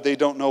guy, but they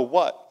don't know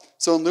what.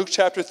 So in Luke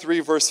chapter 3,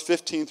 verse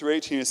 15 through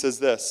 18, it says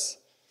this.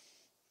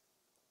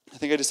 I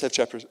think I just have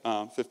chapter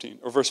 15,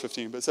 or verse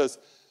 15, but it says,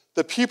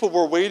 the people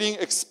were waiting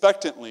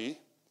expectantly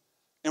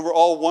and were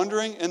all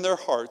wondering in their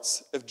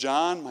hearts if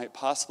John might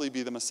possibly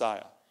be the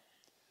Messiah.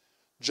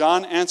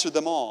 John answered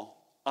them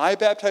all, I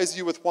baptize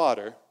you with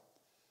water,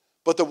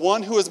 but the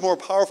one who is more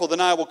powerful than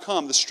I will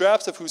come, the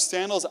straps of whose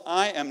sandals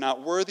I am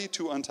not worthy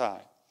to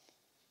untie.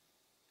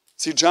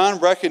 See, John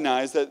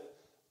recognized that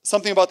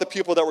something about the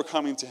people that were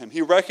coming to him.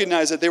 He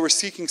recognized that they were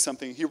seeking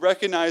something. He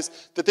recognized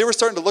that they were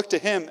starting to look to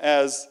him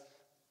as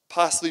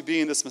possibly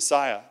being this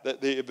Messiah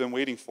that they had been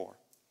waiting for.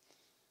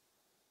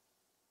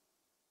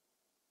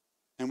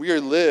 And we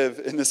live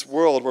in this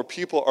world where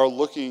people are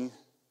looking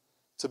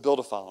to build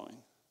a following.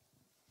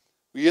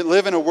 We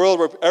live in a world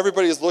where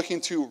everybody is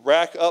looking to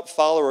rack up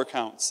follower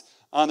counts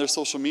on their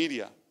social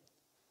media.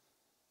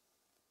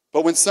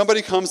 But when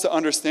somebody comes to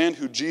understand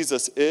who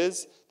Jesus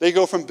is, they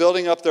go from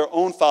building up their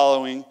own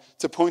following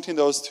to pointing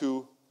those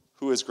to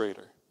who is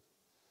greater.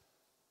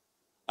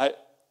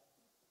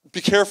 Be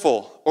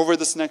careful over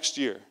this next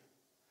year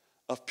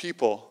of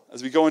people,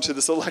 as we go into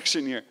this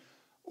election year,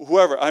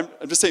 whoever, I'm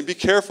just saying, be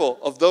careful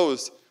of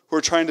those who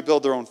are trying to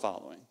build their own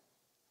following,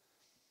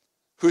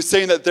 who's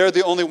saying that they're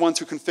the only ones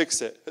who can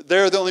fix it.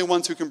 They're the only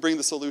ones who can bring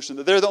the solution.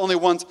 That they're the only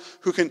ones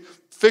who can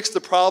fix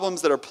the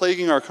problems that are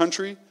plaguing our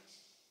country.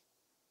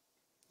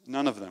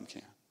 None of them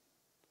can.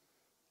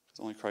 Because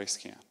only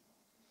Christ can.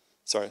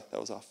 Sorry, that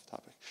was off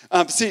topic.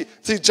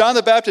 See, John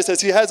the Baptist, as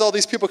he has all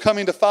these people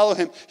coming to follow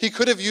him, he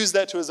could have used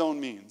that to his own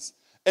means.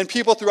 And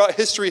people throughout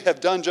history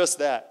have done just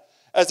that.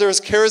 As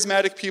there's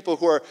charismatic people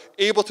who are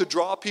able to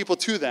draw people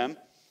to them,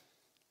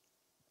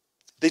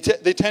 they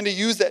tend to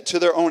use that to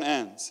their own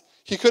ends.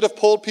 He could have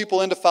pulled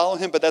people in to follow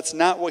him, but that's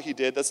not what he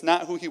did. That's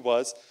not who he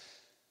was.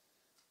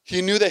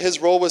 He knew that his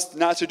role was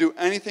not to do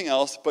anything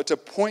else but to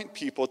point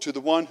people to the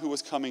one who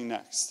was coming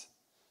next,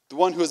 the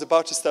one who was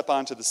about to step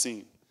onto the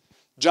scene.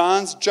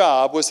 John's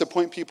job was to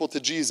point people to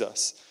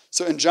Jesus.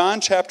 So in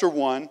John chapter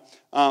 1,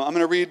 I'm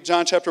going to read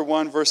John chapter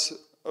 1, verse,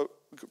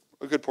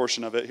 a good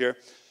portion of it here.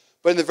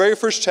 But in the very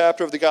first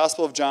chapter of the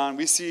Gospel of John,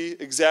 we see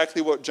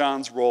exactly what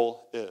John's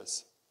role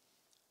is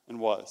and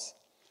was.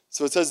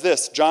 So it says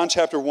this, John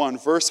chapter 1,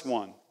 verse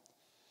 1.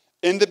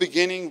 In the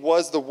beginning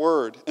was the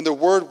Word, and the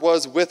Word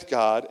was with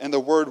God, and the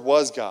Word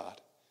was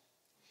God.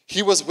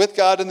 He was with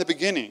God in the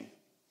beginning.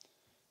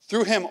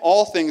 Through him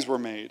all things were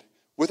made.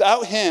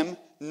 Without him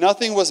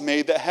nothing was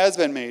made that has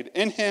been made.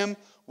 In him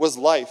was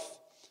life,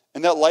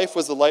 and that life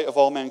was the light of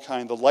all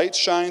mankind. The light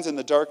shines in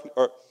the darkness,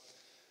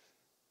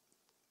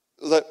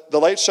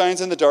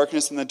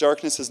 and the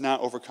darkness has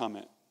not overcome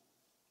it.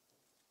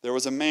 There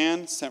was a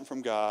man sent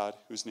from God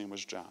whose name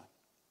was John.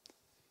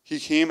 He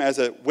came as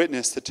a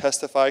witness to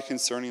testify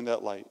concerning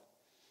that light,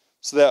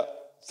 so that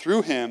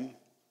through him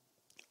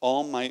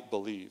all might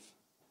believe.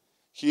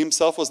 He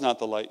himself was not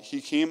the light.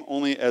 He came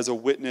only as a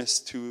witness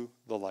to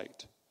the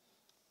light.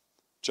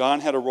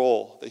 John had a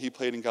role that he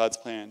played in God's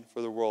plan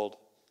for the world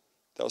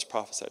that was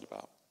prophesied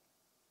about.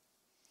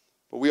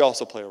 But we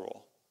also play a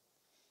role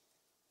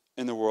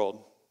in the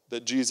world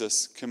that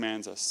Jesus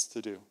commands us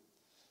to do.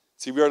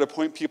 See, we are to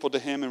point people to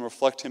him and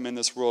reflect him in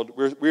this world.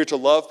 We're to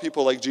love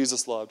people like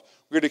Jesus loved.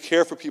 We're to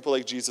care for people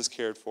like Jesus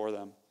cared for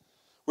them.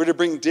 We're to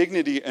bring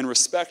dignity and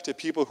respect to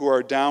people who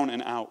are down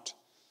and out.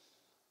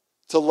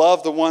 To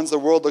love the ones the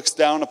world looks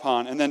down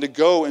upon, and then to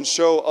go and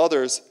show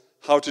others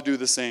how to do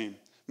the same.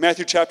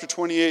 Matthew chapter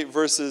 28,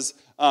 verses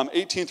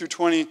 18 through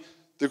 20,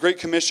 the Great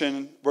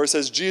Commission, where it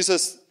says,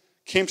 Jesus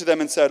came to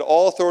them and said,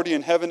 all authority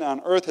in heaven and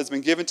on earth has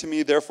been given to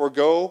me, therefore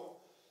go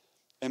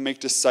and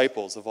make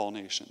disciples of all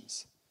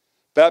nations,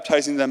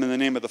 baptizing them in the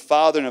name of the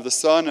Father and of the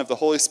Son and of the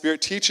Holy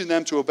Spirit, teaching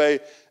them to obey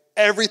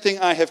everything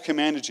I have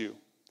commanded you.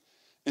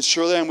 And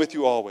surely I am with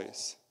you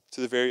always,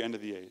 to the very end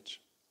of the age.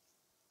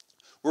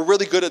 We're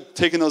really good at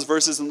taking those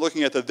verses and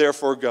looking at the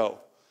therefore go,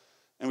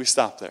 and we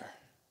stop there.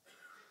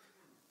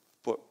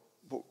 But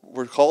what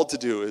we're called to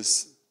do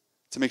is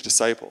to make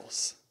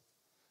disciples,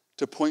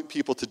 to point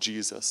people to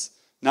Jesus,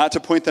 not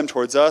to point them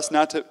towards us,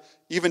 not to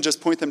even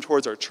just point them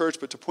towards our church,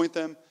 but to point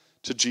them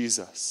to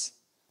Jesus.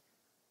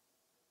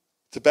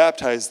 To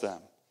baptize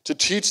them, to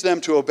teach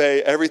them to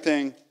obey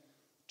everything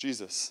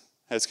Jesus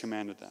has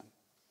commanded them.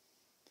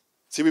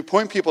 See, we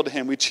point people to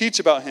him, we teach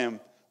about him,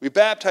 we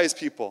baptize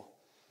people.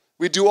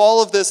 We do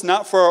all of this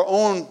not for our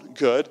own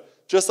good.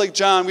 Just like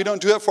John, we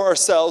don't do it for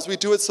ourselves. We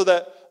do it so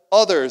that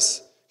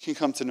others can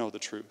come to know the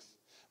truth.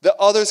 That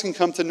others can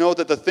come to know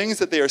that the things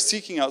that they are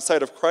seeking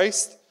outside of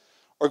Christ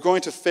are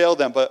going to fail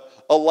them,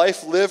 but a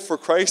life lived for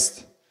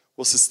Christ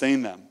will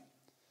sustain them.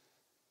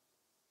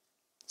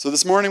 So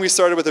this morning we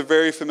started with a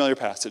very familiar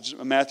passage,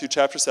 Matthew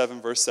chapter 7,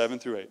 verse 7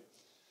 through 8.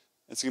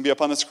 It's going to be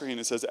up on the screen.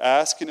 It says,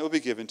 ask and it will be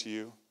given to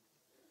you.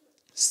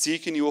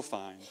 Seek and you will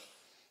find.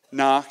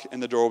 Knock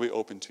and the door will be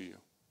opened to you.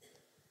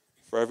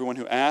 For everyone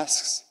who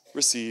asks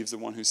receives, the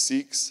one who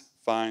seeks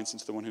finds, and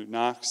to the one who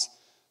knocks,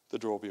 the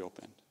door will be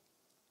opened.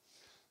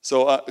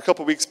 So a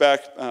couple weeks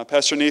back,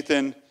 Pastor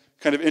Nathan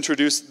kind of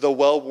introduced the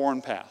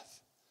well-worn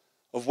path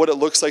of what it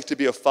looks like to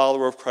be a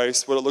follower of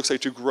Christ, what it looks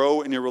like to grow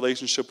in your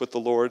relationship with the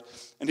Lord.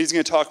 And he's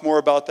going to talk more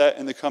about that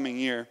in the coming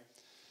year.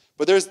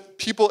 But there's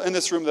people in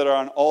this room that are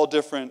on all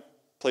different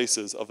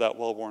places of that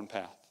well-worn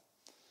path.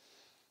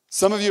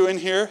 Some of you in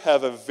here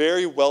have a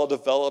very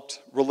well-developed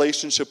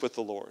relationship with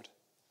the Lord.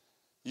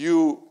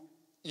 You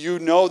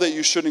know that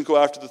you shouldn't go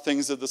after the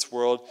things of this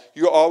world.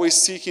 You're always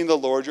seeking the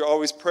Lord. You're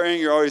always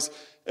praying.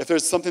 If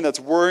there's something that's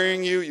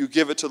worrying you, you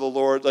give it to the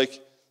Lord. Like,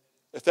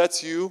 if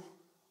that's you,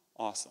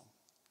 awesome.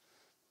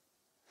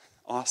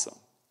 Awesome.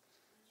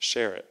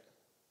 Share it.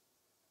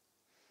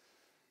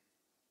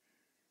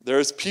 There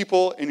are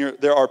people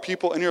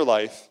in your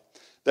life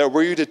that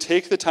were you to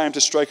take the time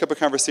to strike up a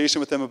conversation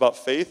with them about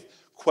faith,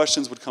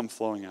 questions would come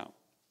flowing out.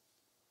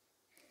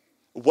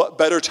 What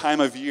better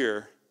time of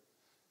year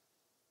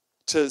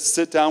to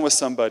sit down with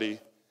somebody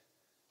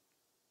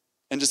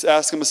and just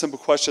ask them a simple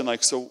question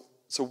like, so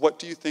what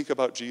do you think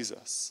about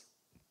Jesus?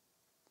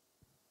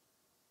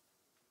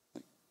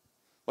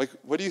 Like,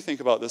 what do you think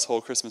about this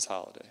whole Christmas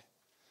holiday?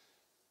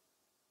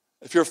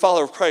 If you're a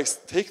follower of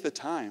Christ, take the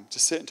time to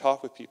sit and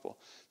talk with people.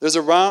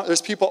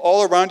 There's people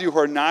all around you who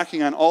are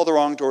knocking on all the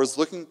wrong doors,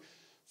 looking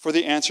for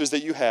the answers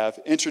that you have.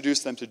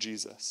 Introduce them to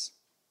Jesus.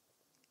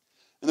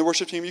 And the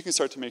worship team, you can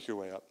start to make your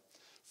way up.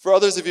 For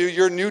others of you,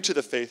 you're new to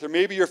the faith, or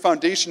maybe your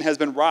foundation has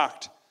been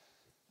rocked.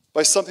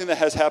 by something that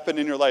has happened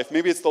in your life.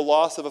 Maybe it's the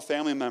loss of a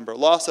family member,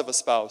 loss of a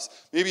spouse.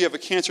 Maybe you have a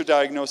cancer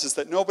diagnosis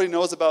that nobody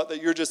knows about,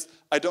 that you're just,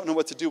 I don't know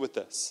what to do with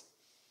this.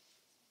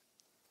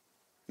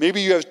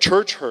 Maybe you have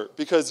church hurt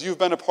because you've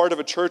been a part of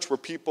a church where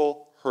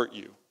people hurt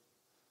you.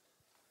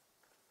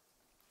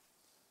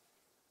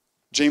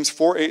 James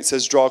 4:8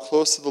 says, draw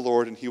close to the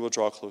Lord and he will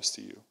draw close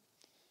to you.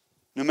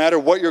 No matter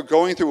what you're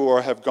going through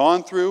or have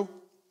gone through,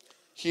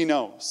 he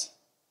knows.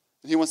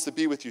 And he wants to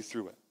be with you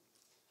through it.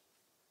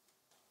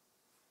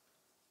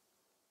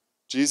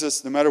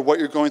 Jesus, no matter what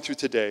you're going through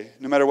today,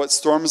 no matter what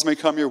storms may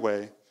come your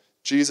way,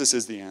 Jesus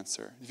is the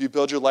answer. If you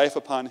build your life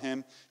upon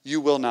him,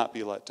 you will not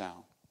be let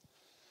down.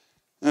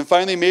 And then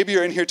finally, maybe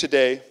you're in here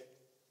today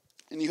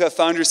and you have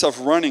found yourself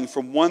running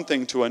from one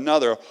thing to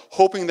another,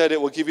 hoping that it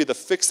will give you the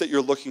fix that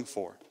you're looking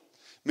for.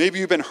 Maybe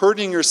you've been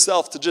hurting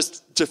yourself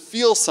to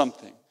feel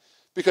something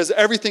because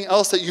everything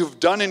else that you've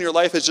done in your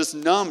life has just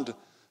numbed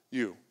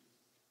you.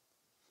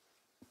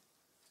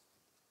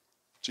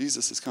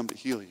 Jesus has come to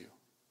heal you.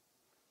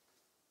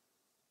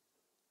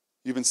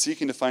 You've been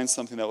seeking to find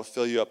something that will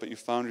fill you up, but you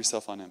found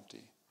yourself on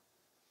empty.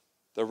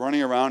 The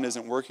running around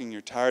isn't working.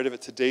 You're tired of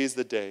it. Today's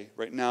the day.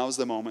 Right now is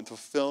the moment. The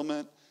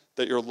fulfillment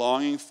that you're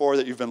longing for,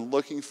 that you've been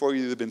looking for,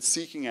 you've been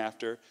seeking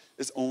after,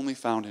 is only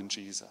found in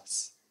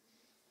Jesus.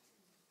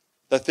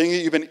 The thing that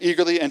you've been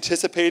eagerly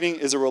anticipating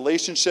is a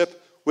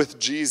relationship with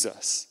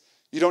Jesus.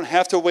 You don't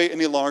have to wait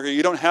any longer.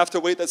 You don't have to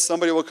wait that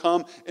somebody will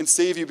come and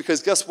save you,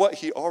 because guess what?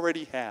 He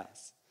already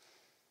has.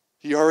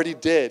 He already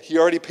did. He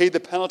already paid the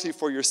penalty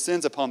for your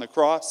sins upon the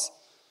cross,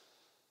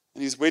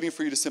 and he's waiting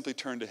for you to simply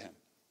turn to him.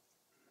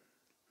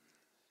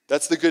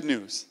 That's the good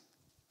news.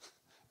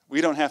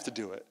 We don't have to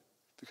do it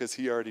because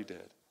he already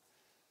did.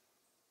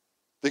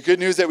 The good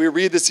news that we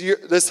read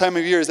this time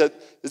of year is that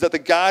the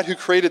God who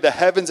created the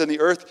heavens and the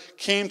earth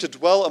came to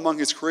dwell among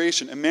his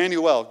creation,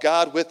 Emmanuel,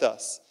 God with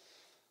us.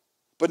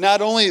 But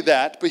not only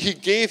that, but he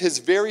gave his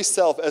very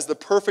self as the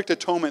perfect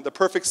atonement, the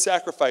perfect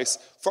sacrifice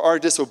for our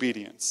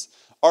disobedience.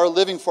 Our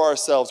living for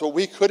ourselves. What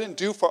we couldn't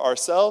do for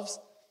ourselves,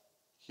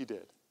 he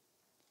did.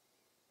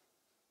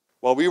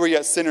 While we were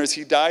yet sinners,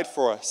 he died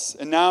for us.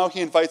 And now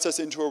he invites us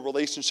into a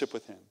relationship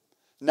with him.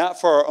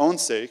 Not for our own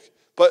sake,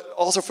 but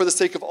also for the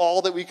sake of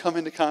all that we come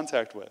into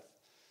contact with.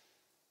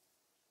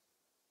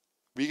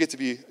 We get to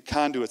be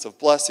conduits of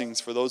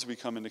blessings for those we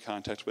come into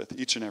contact with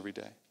each and every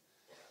day.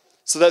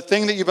 So that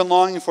thing that you've been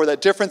longing for,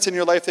 that difference in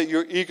your life that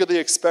you're eagerly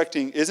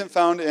expecting, isn't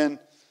found in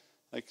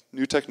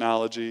new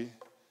technology.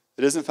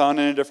 It isn't found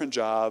in a different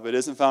job. It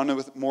isn't found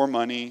with more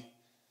money.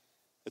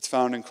 It's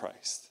found in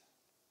Christ.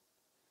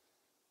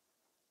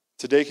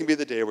 Today can be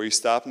the day where you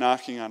stop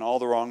knocking on all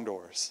the wrong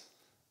doors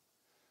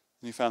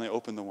and you finally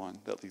open the one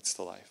that leads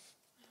to life.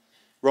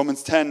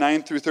 Romans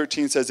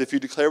 10:9-13 says, if you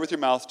declare with your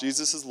mouth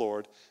Jesus is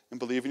Lord and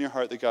believe in your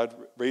heart that God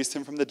raised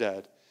him from the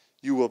dead,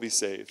 you will be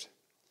saved.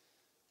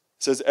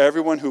 It says,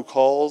 everyone who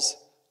calls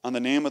on the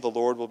name of the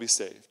Lord will be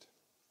saved.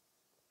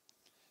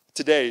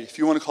 Today, if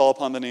you want to call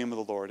upon the name of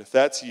the Lord, if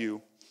that's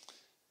you,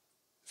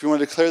 if you want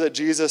to declare that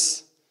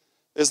Jesus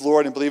is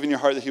Lord and believe in your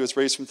heart that he was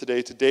raised from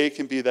today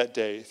can be that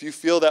day. If you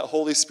feel that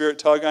Holy Spirit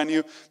tug on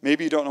you,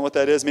 maybe you don't know what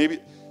that is. Maybe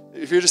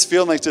if you're just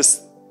feeling like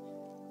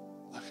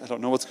I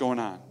don't know what's going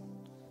on.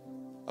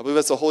 I believe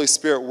that's the Holy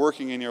Spirit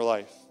working in your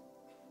life.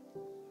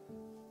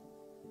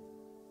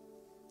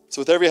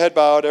 So with every head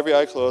bowed, every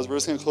eye closed, we're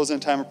just going to close in a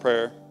time of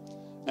prayer.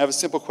 And I have a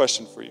simple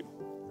question for you.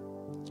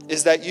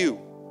 Is that you?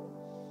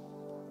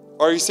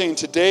 Are you saying,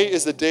 today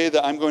is the day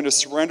that I'm going to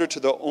surrender to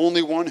the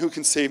only one who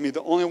can save me,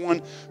 the only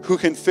one who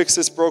can fix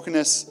this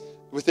brokenness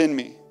within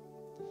me?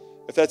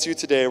 If that's you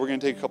today, we're going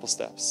to take a couple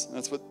steps. And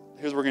here's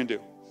what we're going to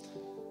do.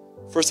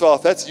 First of all,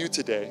 if that's you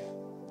today,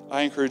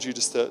 I encourage you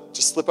just to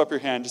slip up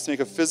your hand, just make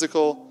a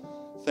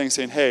physical thing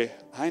saying, hey,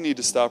 I need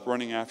to stop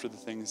running after the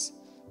things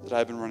that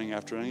I've been running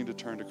after. I need to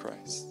turn to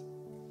Christ.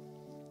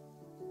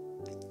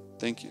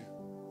 Thank you.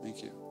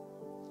 Thank you.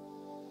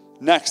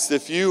 Next,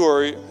 if you,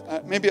 or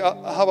maybe how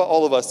about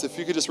all of us, if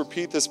you could just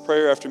repeat this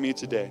prayer after me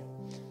today.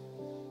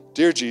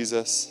 Dear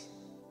Jesus,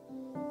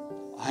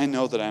 I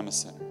know that I'm a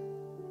sinner.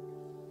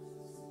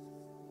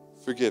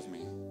 Forgive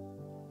me.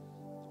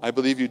 I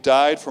believe you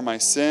died for my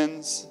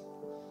sins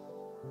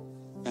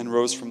and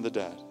rose from the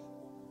dead.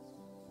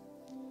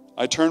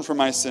 I turn from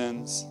my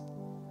sins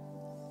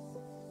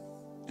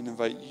and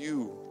invite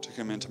you to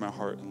come into my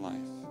heart and life.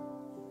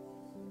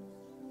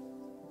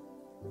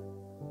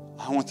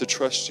 I want to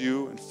trust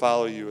you and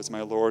follow you as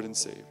my Lord and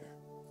Savior.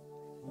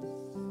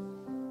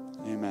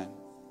 Amen.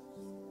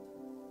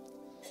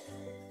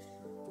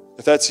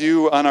 If that's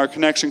you, on our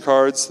connection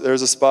cards,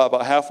 there's a spot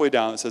about halfway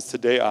down that says,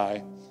 Today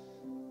I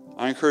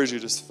encourage you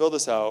to just fill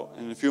this out.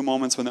 And in a few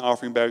moments when the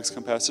offering bags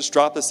come past, just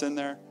drop this in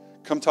there.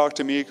 Come talk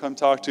to me. Come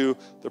talk to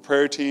the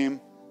prayer team.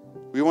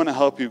 We want to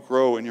help you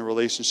grow in your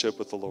relationship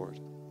with the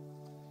Lord.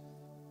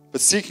 But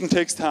seeking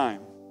takes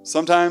time.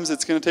 Sometimes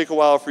it's going to take a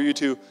while for you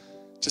to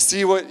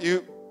see what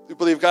you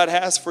believe God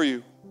has for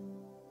you.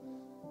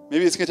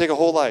 Maybe it's going to take a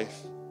whole life.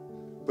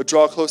 But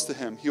draw close to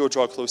him. He will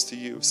draw close to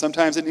you.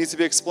 Sometimes it needs to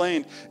be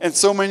explained. And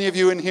so many of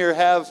you in here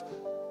have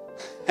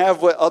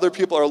have what other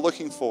people are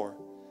looking for.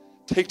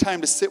 Take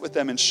time to sit with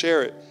them and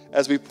share it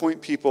as we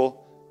point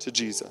people to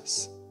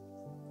Jesus.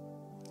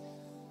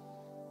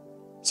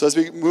 So as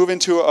we move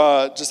into,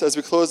 just as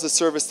we close the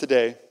service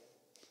today,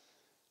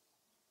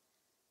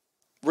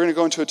 we're going to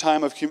go into a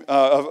time of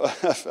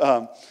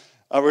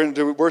we're going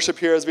to do worship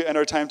here as we end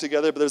our time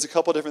together, but there's a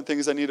couple different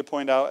things I need to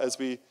point out as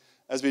we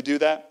do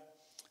that.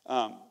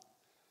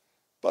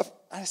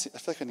 But I feel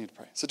like I need to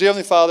pray. So dear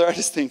Heavenly Father, I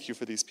just thank you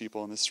for these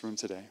people in this room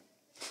today.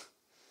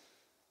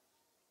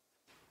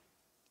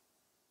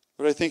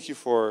 Lord, I thank you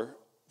for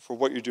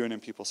what you're doing in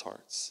people's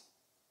hearts,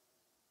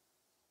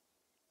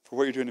 for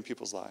what you're doing in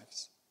people's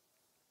lives.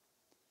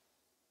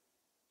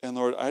 And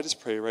Lord, I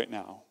just pray right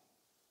now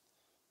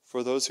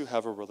for those who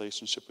have a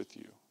relationship with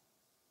you,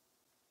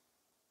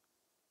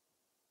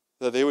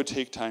 that they would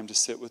take time to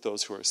sit with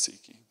those who are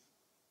seeking,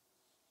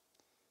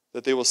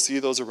 that they will see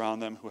those around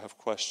them who have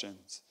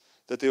questions,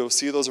 that they will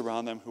see those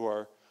around them who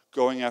are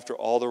going after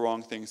all the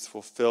wrong things to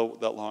fulfill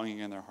that longing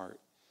in their heart.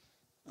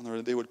 And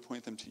Lord, they would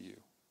point them to you.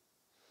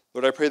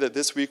 Lord, I pray that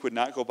this week would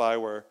not go by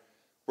where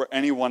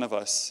any one of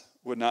us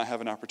would not have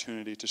an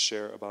opportunity to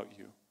share about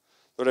you.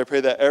 Lord, I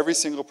pray that every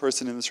single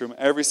person in this room,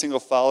 every single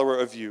follower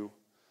of you,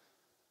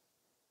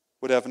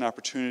 would have an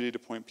opportunity to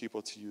point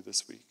people to you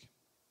this week.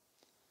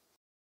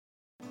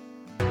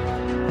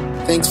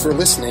 Thanks for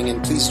listening,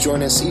 and please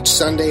join us each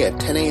Sunday at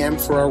 10 a.m.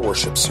 for our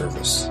worship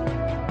service.